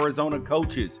for Arizona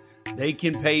coaches, they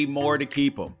can pay more to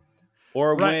keep them.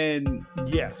 Or right. When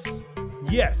yes,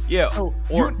 yeah. So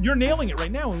you're nailing it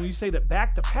right now when you say that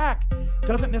back to pack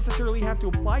doesn't necessarily have to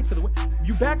apply to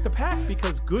you back to pack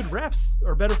because good refs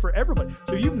are better for everybody.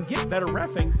 So you can get better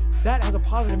reffing, that has a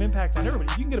positive impact on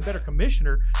everybody. If you can get a better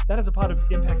commissioner, that has a positive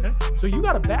impact on it. So you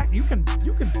got to back. You can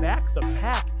back the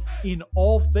pack in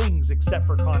all things except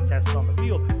for contests on the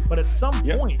field. But at some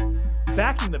point,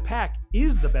 backing the pack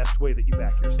is the best way that you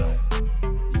back yourself.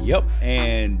 Yep,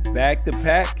 and back the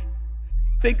pack.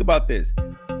 Think about this.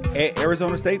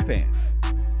 Arizona State fan,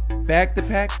 back the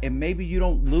pack, and maybe you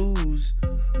don't lose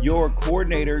your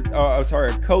coordinator,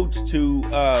 coach to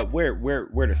where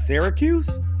to Syracuse,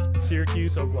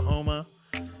 Oklahoma,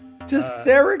 to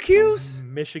Syracuse,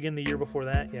 Michigan the year before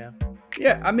that.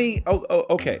 Yeah. I mean,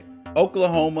 okay,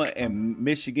 Oklahoma and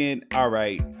Michigan. All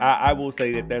right, I will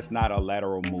say that that's not a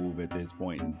lateral move at this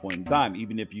point in time,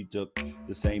 even if you took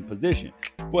the same position.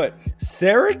 But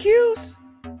Syracuse.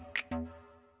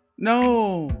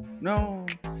 No.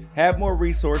 Have more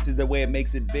resources. That way it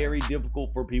makes it very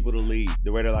difficult for people to leave.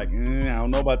 The way they're like, I don't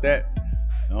know about that.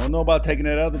 I don't know about taking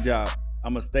that other job.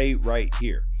 I'm going to stay right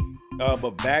here.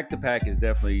 But back to pack is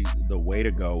definitely the way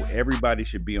to go. Everybody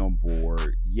should be on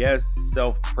board. Yes,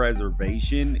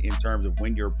 self-preservation in terms of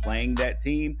when you're playing that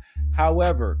team.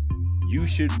 However, you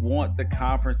should want the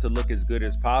conference to look as good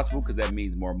as possible, because that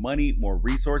means more money, more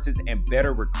resources, and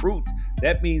better recruits.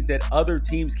 That means that other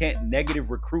teams can't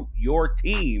negative recruit your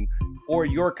team or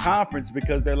your conference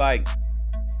because they're like,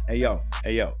 hey, yo,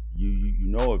 you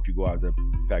know if you go out to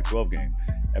the Pac-12 game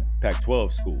at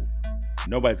Pac-12 school,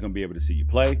 nobody's going to be able to see you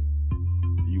play.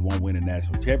 You won't win a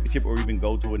national championship or even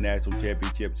go to a national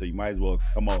championship, so you might as well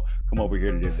come over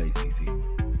here to this ACC.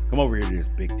 Come over here to this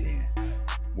Big 10.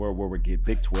 Where we get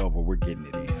Big 12, where we're getting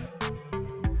it in.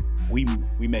 we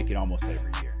make it almost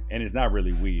every year. And it's not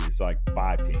really it's like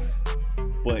 5 teams.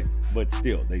 But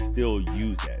still, they still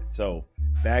use that. So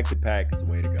Bag to Pack is the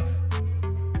way to go.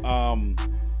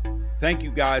 Thank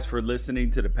you guys for listening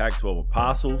to the Pac-12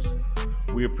 Apostles.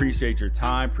 We appreciate your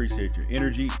time, appreciate your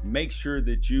energy. Make sure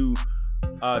that you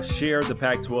share the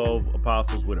Pac-12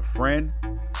 Apostles with a friend.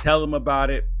 Tell them about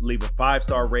it. Leave a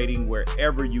 5-star rating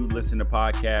wherever you listen to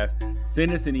podcasts.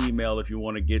 Send us an email if you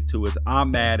want to get to us.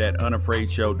 I'm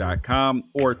mad@unafraidshow.com,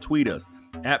 or tweet us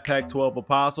at Pac-12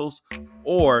 Apostles,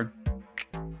 or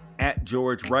at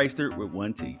George Reister with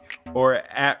 1 T, or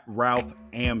at Ralph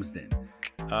Amsden.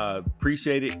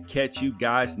 Appreciate it. Catch you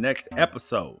guys next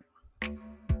episode.